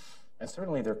forward. And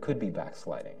certainly there could be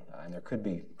backsliding, and there could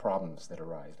be problems that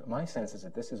arise. But my sense is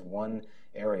that this is one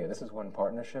area, this is one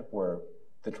partnership where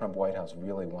the Trump White House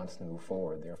really wants to move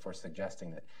forward, therefore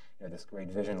suggesting that this great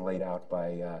vision laid out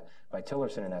by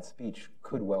Tillerson in that speech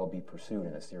could well be pursued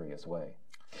in a serious way.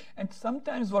 And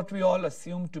sometimes what we all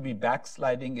assume to be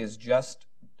backsliding is just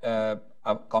a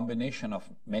combination of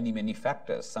many, many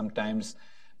factors. Sometimes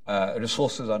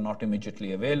resources are not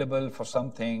immediately available for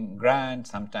something grand.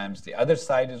 Sometimes the other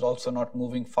side is also not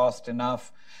moving fast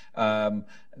enough.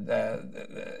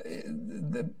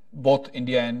 Both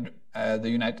India and the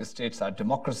United States are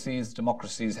democracies.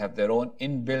 Democracies have their own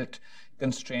inbuilt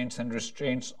constraints and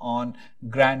restraints on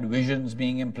grand visions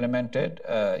being implemented.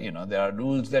 There are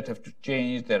rules that have to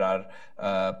change. There are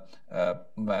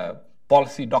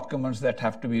policy documents that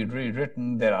have to be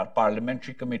rewritten. There are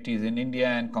parliamentary committees in India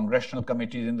and congressional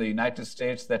committees in the United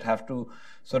States that have to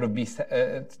sort of be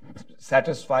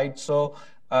satisfied. So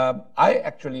I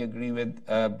actually agree with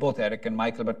both Eric and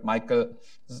Michael, but Michael's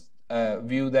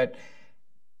view that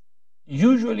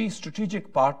usually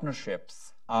strategic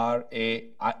partnerships are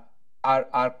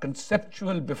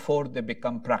conceptual before they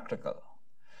become practical.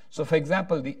 So for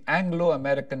example, the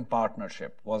Anglo-American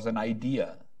partnership was an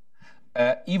idea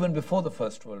even before the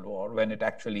First World War, when it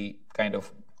actually kind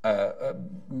of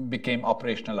became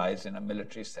operationalized in a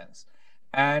military sense.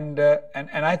 And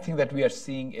I think that we are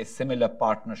seeing a similar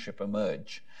partnership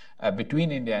emerge between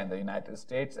India and the United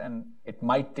States, and it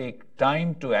might take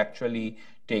time to actually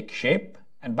take shape.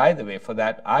 And by the way, for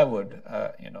that, I would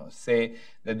say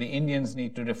that the Indians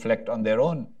need to reflect on their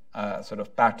own sort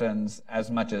of patterns as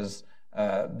much as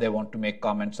they want to make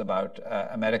comments about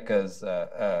America's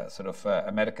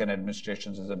American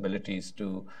administration's abilities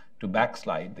to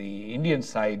backslide. The Indian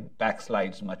side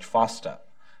backslides much faster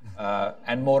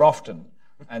and more often,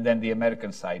 and then the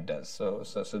American side does. So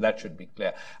that should be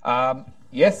clear.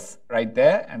 Yes, right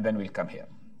there, and then we'll come here.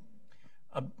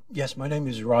 Yes, my name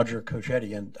is Roger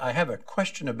Cochetti, and I have a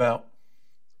question about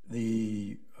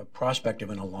the prospect of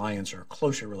an alliance or a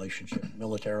closer relationship,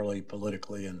 militarily,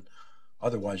 politically, and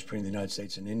otherwise, between the United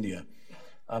States and India.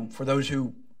 For those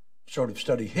who sort of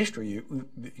study history,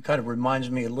 it kind of reminds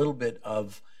me a little bit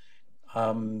of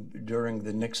during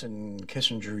the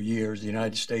Nixon-Kissinger years, the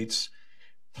United States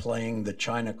playing the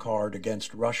China card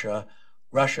against Russia,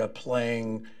 Russia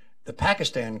playing the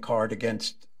Pakistan card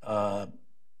against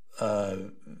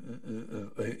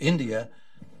India,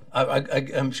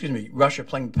 Russia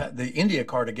playing the India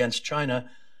card against China,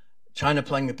 China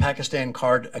playing the Pakistan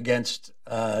card against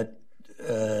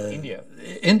India,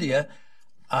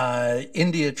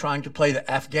 India trying to play the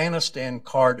Afghanistan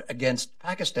card against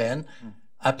Pakistan,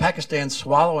 Pakistan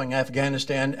swallowing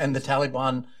Afghanistan, and the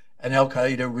Taliban and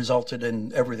Al-Qaeda resulted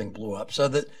in everything blew up. So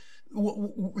that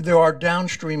there are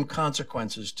downstream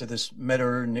consequences to this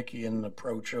Metternichian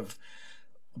approach of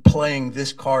playing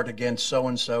this card against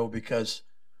so-and-so, because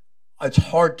it's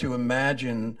hard to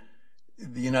imagine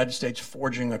the United States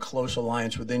forging a close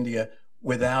alliance with India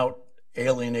without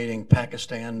alienating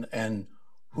Pakistan and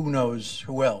who knows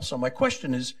who else. So my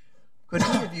question is, could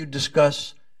any of you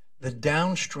discuss the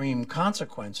downstream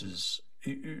consequences?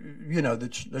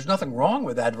 There's nothing wrong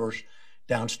with adverse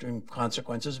downstream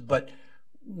consequences, but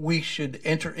we should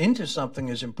enter into something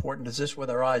as important as this with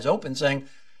our eyes open, saying,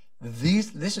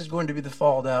 this is going to be the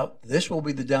fallout. This will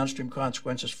be the downstream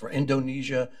consequences for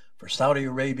Indonesia, for Saudi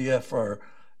Arabia, for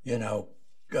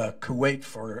Kuwait,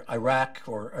 for Iraq,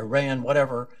 for Iran,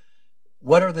 whatever.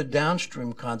 What are the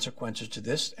downstream consequences to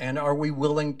this, and are we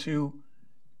willing to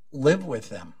live with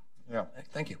them? Yeah.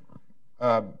 Thank you.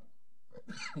 I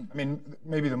mean,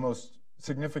 maybe the most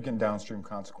significant downstream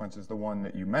consequence is the one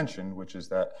that you mentioned, which is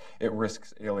that it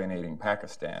risks alienating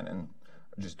Pakistan, and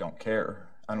I just don't care.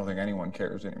 I don't think anyone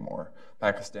cares anymore.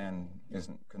 Pakistan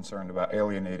isn't concerned about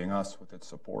alienating us with its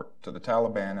support to the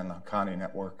Taliban and the Haqqani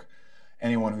network.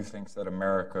 Anyone who thinks that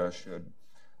America should,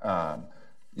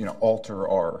 alter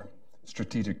our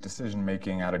strategic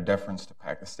decision-making out of deference to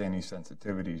Pakistani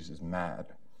sensitivities is mad.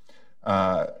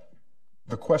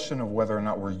 The question of whether or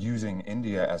not we're using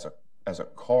India as a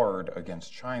card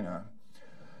against China,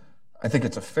 I think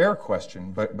it's a fair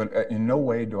question, but in no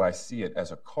way do I see it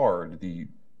as a card. The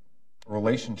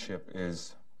relationship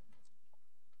is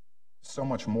so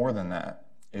much more than that.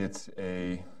 It's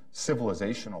a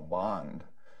civilizational bond.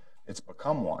 It's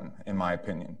become one, in my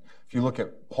opinion. If you look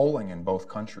at polling in both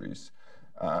countries,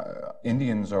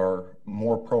 Indians are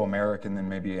more pro-American than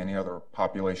maybe any other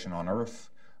population on Earth.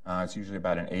 It's usually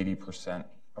about an 80%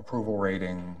 approval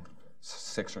rating,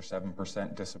 6 or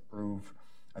 7% disapprove.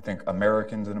 I think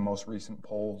Americans in the most recent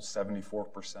poll,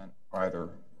 74% are either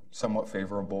somewhat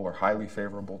favorable or highly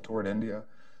favorable toward India.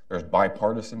 There's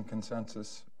bipartisan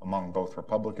consensus among both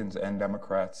Republicans and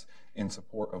Democrats in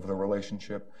support of the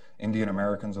relationship. Indian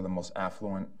Americans are the most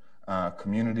affluent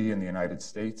community in the United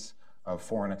States of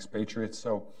foreign expatriates.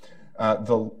 So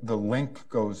the link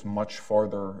goes much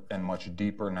farther and much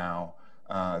deeper now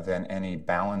than any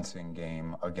balancing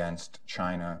game against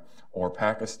China or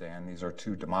Pakistan. These are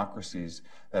two democracies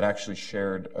that actually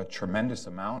shared a tremendous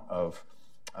amount of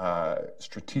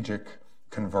strategic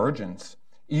convergence,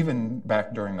 even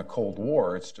back during the Cold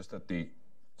War. It's just that the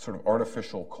sort of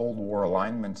artificial Cold War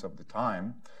alignments of the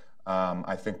time,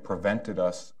 I think, prevented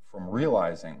us from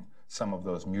realizing some of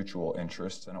those mutual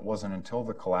interests. And it wasn't until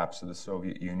the collapse of the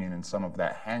Soviet Union and some of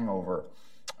that hangover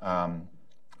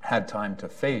had time to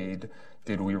fade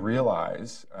did we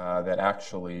realize that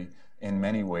actually, in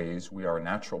many ways, we are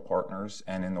natural partners,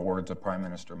 and in the words of Prime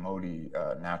Minister Modi,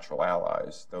 natural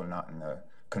allies, though not in the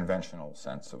conventional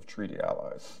sense of treaty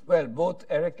allies. Well, both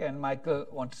Eric and Michael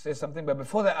want to say something, but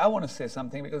before that, I want to say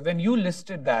something, because when you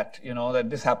listed that, that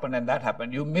this happened and that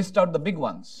happened, you missed out the big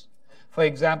ones. For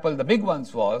example, the big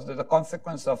ones was that the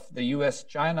consequence of the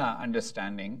US-China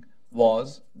understanding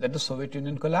was that the Soviet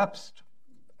Union collapsed.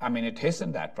 I mean, it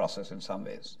hastened that process in some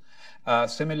ways.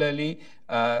 Similarly,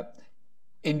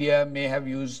 India may have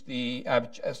used the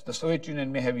Soviet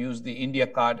Union may have used the India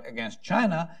card against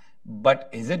China, but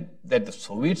is it that the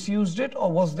Soviets used it,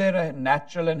 or was there a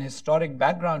natural and historic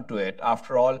background to it?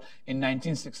 After all, in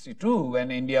 1962,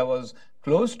 when India was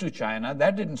close to China,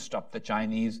 that didn't stop the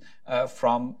Chinese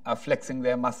from flexing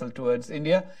their muscle towards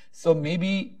India. So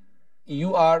maybe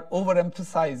you are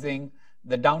overemphasizing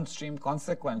the downstream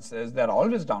consequences. There are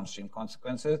always downstream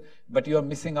consequences, but you're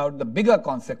missing out the bigger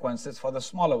consequences for the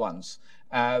smaller ones,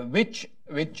 which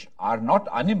are not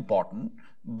unimportant,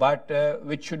 but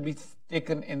which should be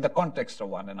taken in the context of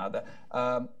one another.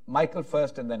 Michael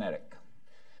first, and then Eric.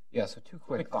 Yeah, so two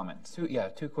quick comments.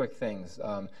 Two quick things.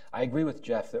 I agree with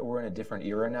Jeff that we're in a different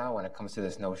era now when it comes to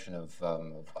this notion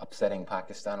of upsetting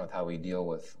Pakistan with how we deal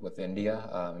with India.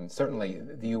 Certainly,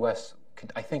 the U.S.,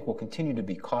 I think, will continue to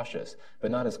be cautious, but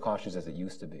not as cautious as it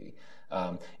used to be.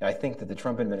 I think that the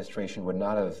Trump administration would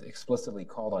not have explicitly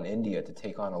called on India to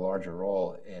take on a larger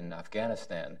role in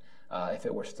Afghanistan if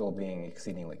it were still being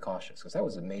exceedingly cautious, because that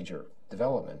was a major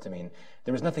development. I mean,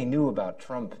 there was nothing new about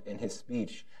Trump in his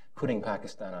speech putting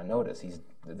Pakistan on notice.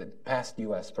 The past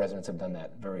U.S. presidents have done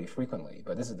that very frequently,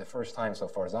 but this is the first time, so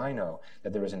far as I know,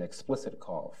 that there was an explicit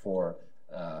call for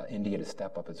India to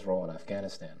step up its role in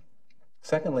Afghanistan.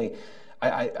 Secondly,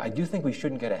 I do think we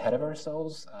shouldn't get ahead of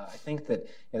ourselves. I think that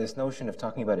this notion of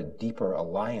talking about a deeper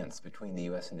alliance between the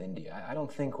U.S. and India, I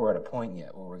don't think we're at a point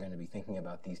yet where we're going to be thinking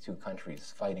about these two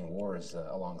countries fighting wars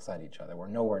alongside each other. We're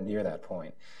nowhere near that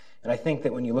point. And I think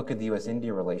that when you look at the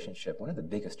U.S.-India relationship, one of the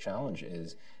biggest challenges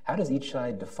is how does each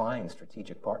side define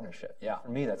strategic partnership? Yeah. For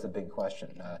me, that's a big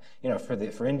question.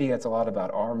 For India, it's a lot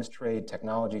about arms trade,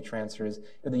 technology transfers.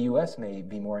 The U.S. may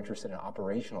be more interested in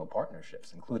operational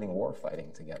partnerships, including war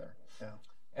fighting together. Yeah.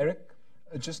 Eric?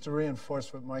 Just to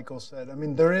reinforce what Michael said, I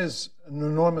mean, there is an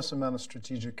enormous amount of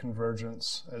strategic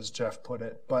convergence, as Jeff put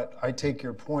it, but I take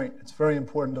your point. It's very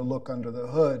important to look under the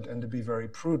hood and to be very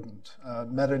prudent.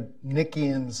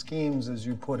 Meta-Nickian schemes, as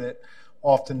you put it,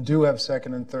 often do have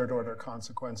second and third order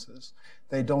consequences.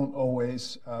 They don't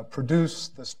always produce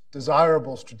the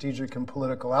desirable strategic and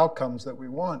political outcomes that we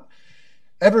want.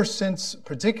 Ever since,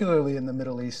 particularly in the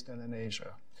Middle East and in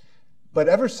Asia, but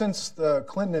ever since the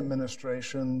Clinton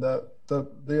administration,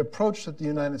 the approach that the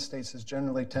United States has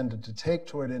generally tended to take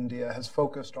toward India has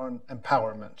focused on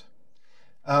empowerment.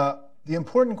 The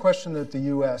important question that the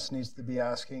U.S. needs to be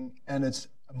asking, and it's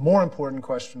a more important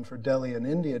question for Delhi and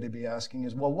India to be asking,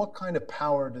 is, well, what kind of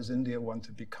power does India want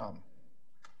to become?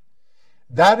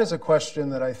 That is a question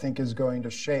that I think is going to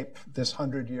shape this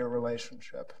 100-year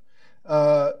relationship.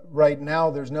 Right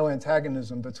now, there's no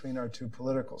antagonism between our two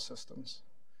political systems.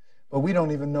 But we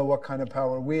don't even know what kind of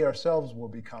power we ourselves will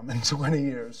become in 20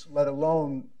 years, let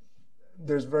alone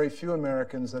there's very few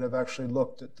Americans that have actually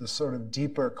looked at the sort of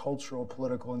deeper cultural,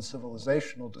 political, and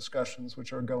civilizational discussions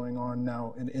which are going on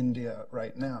now in India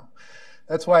right now.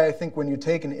 That's why I think when you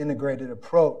take an integrated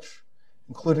approach,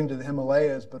 including to the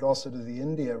Himalayas, but also to the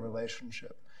India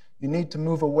relationship, you need to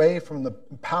move away from the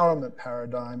empowerment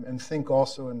paradigm and think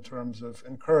also in terms of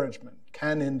encouragement.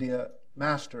 Can India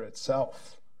master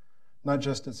itself? Not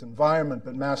just its environment,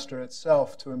 but master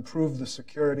itself to improve the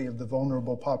security of the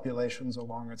vulnerable populations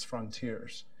along its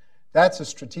frontiers. That's a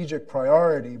strategic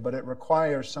priority, but it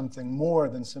requires something more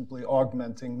than simply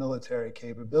augmenting military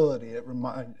capability. It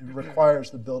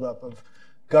requires the buildup of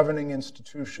governing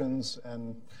institutions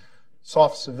and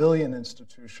soft civilian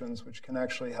institutions which can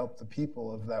actually help the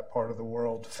people of that part of the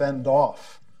world fend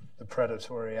off the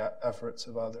predatory efforts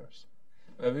of others.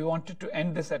 We wanted to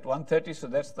end this at 1:30, so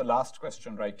that's the last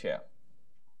question right here.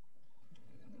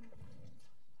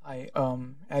 Hi,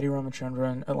 Adi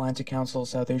Ramachandran, Atlantic Council,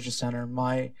 South Asia Center.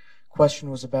 My question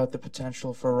was about the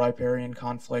potential for a riparian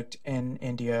conflict in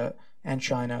India and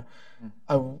China.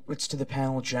 It's to the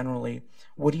panel generally.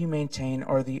 What do you maintain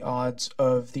are the odds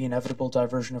of the inevitable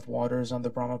diversion of waters on the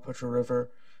Brahmaputra River,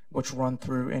 which run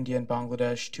through India and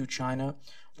Bangladesh, to China?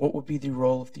 What would be the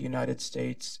role of the United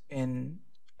States in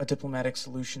a diplomatic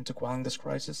solution to quelling this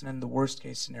crisis? And in the worst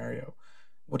case scenario,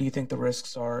 what do you think the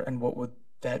risks are, and what would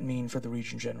that mean for the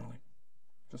region generally?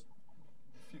 Just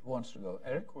who wants to go?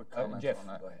 Eric? Quick comments Jeff, on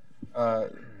that. go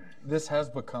ahead. This has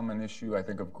become an issue, I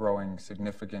think, of growing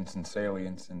significance and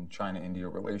salience in China-India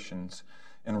relations.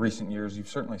 In recent years, you've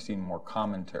certainly seen more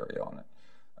commentary on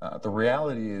it. The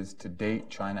reality is, to date,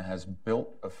 China has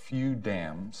built a few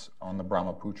dams on the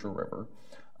Brahmaputra River,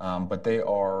 but they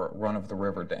are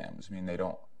run-of-the-river dams. I mean, they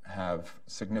don't have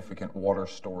significant water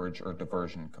storage or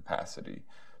diversion capacity.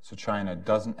 So China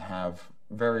doesn't have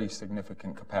very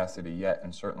significant capacity yet,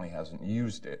 and certainly hasn't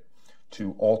used it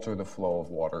to alter the flow of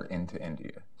water into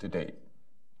India to date.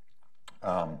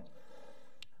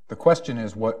 The question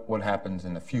is what happens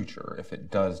in the future if it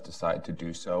does decide to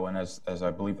do so. And as I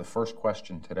believe the first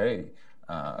question today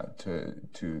to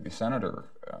the senator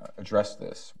addressed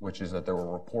this, which is that there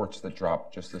were reports that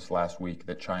dropped just this last week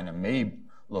that China may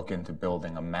look into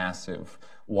building a massive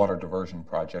water diversion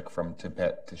project from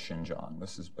Tibet to Xinjiang.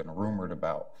 This has been rumored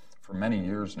about for many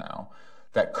years now,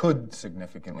 that could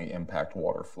significantly impact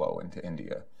water flow into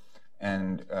India.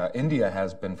 And India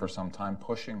has been for some time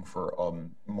pushing for a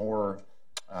more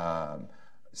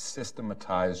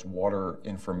systematized water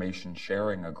information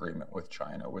sharing agreement with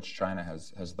China, which China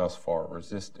has thus far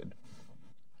resisted.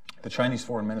 The Chinese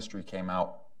Foreign Ministry came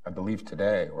out, I believe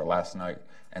today or last night,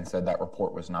 and said that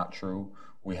report was not true.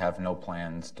 We have no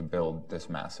plans to build this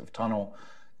massive tunnel.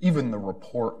 Even the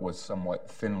report was somewhat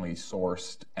thinly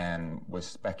sourced and was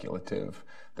speculative,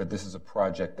 that this is a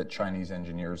project that Chinese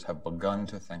engineers have begun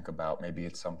to think about. Maybe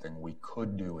it's something we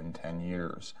could do in 10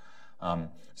 years.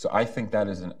 So I think that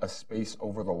is a space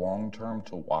over the long term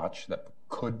to watch that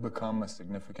could become a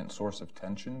significant source of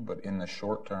tension, but in the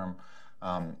short term,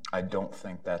 I don't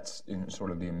think that's in sort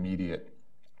of the immediate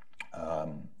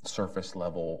surface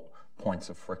level points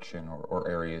of friction or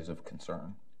areas of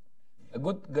concern.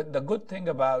 The good thing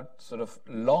about sort of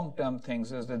long-term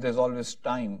things is that there's always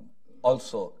time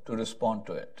also to respond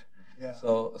to it. Yeah.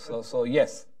 So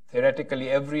yes, theoretically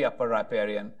every upper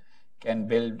riparian can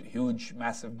build huge,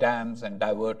 massive dams and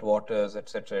divert waters, et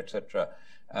cetera,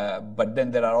 but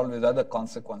then there are always other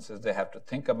consequences they have to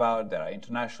think about. There are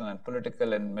international and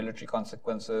political and military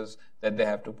consequences that they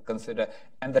have to consider.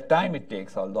 And the time it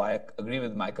takes, although I agree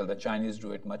with Michael, the Chinese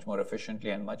do it much more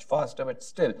efficiently and much faster, but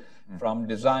still, from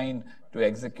design to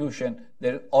execution,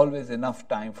 there's always enough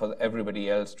time for everybody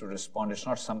else to respond. It's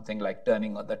not something like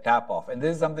turning the tap off. And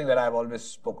this is something that I've always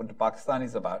spoken to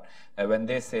Pakistanis about. When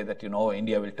they say that,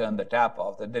 India will turn the tap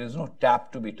off, that there is no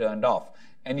tap to be turned off.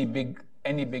 Any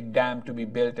big dam to be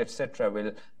built, etc.,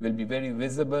 will be very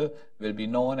visible, will be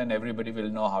known, and everybody will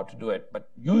know how to do it. But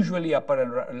usually upper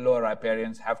and lower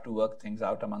riparians have to work things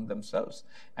out among themselves.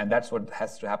 And that's what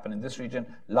has to happen in this region.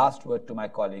 Last word to my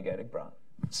colleague, Eric Brown.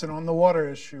 So on the water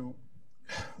issue,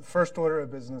 the first order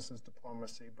of business is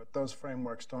diplomacy, but those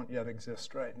frameworks don't yet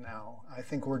exist right now. I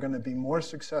think we're going to be more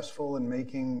successful in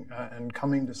making and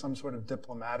coming to some sort of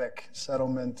diplomatic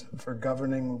settlement for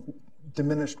governing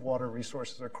diminished water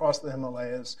resources across the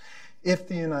Himalayas if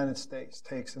the United States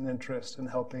takes an interest in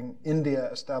helping India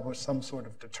establish some sort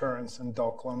of deterrence in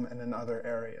Doklam and in other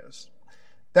areas.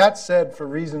 That said, for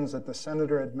reasons that the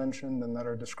senator had mentioned and that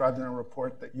are described in a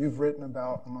report that you've written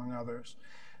about, among others,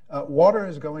 water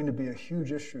is going to be a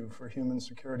huge issue for human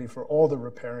security for all the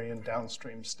riparian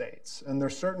downstream states. And there are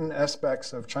certain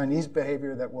aspects of Chinese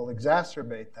behavior that will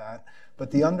exacerbate that,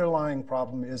 but the underlying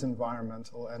problem is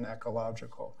environmental and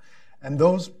ecological. And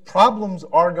those problems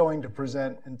are going to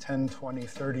present in 10, 20,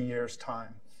 30 years'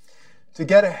 time. To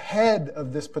get ahead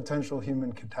of this potential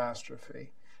human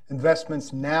catastrophe,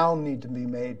 investments now need to be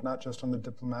made, not just on the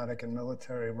diplomatic and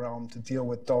military realm, to deal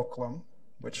with Doklam,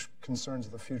 which concerns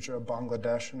the future of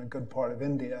Bangladesh and a good part of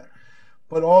India,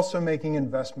 but also making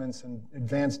investments in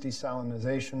advanced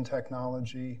desalination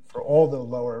technology for all the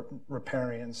lower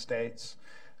riparian states,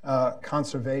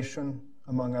 conservation,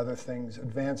 among other things,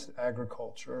 advanced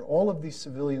agriculture. All of these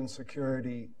civilian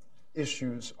security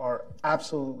issues are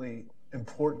absolutely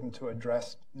important to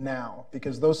address now,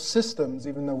 because those systems,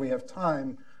 even though we have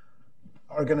time,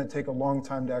 are going to take a long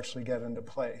time to actually get into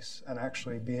place and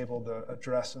actually be able to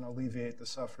address and alleviate the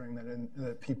suffering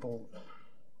that people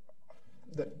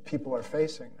are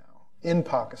facing now in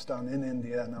Pakistan, in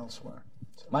India, and elsewhere.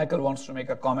 Michael wants to make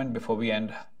a comment before we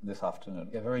end this afternoon.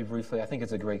 Yeah, very briefly, I think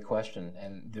it's a great question.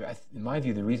 And in my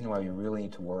view, the reason why we really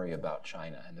need to worry about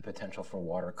China and the potential for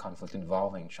water conflict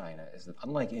involving China is that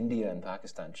unlike India and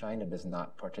Pakistan, China does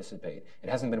not participate. It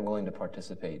hasn't been willing to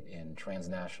participate in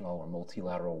transnational or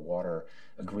multilateral water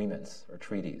agreements or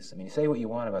treaties. I mean, you say what you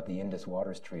want about the Indus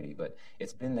Waters Treaty, but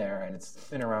it's been there and it's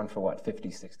been around for, what, 50,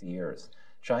 60 years.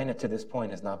 China, to this point,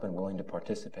 has not been willing to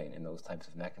participate in those types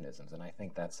of mechanisms, and I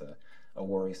think that's a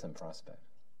worrisome prospect.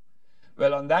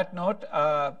 Well, on that note,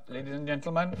 ladies and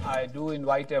gentlemen, I do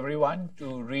invite everyone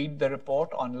to read the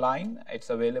report online. It's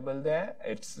available there.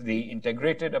 It's the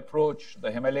integrated approach,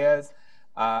 the Himalayas.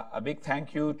 A big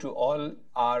thank you to all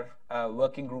our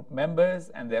working group members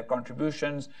and their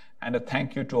contributions, and a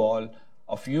thank you to all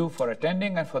of you for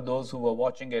attending, and for those who were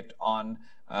watching it on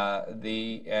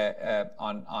the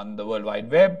World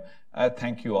Wide Web.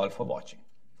 Thank you all for watching.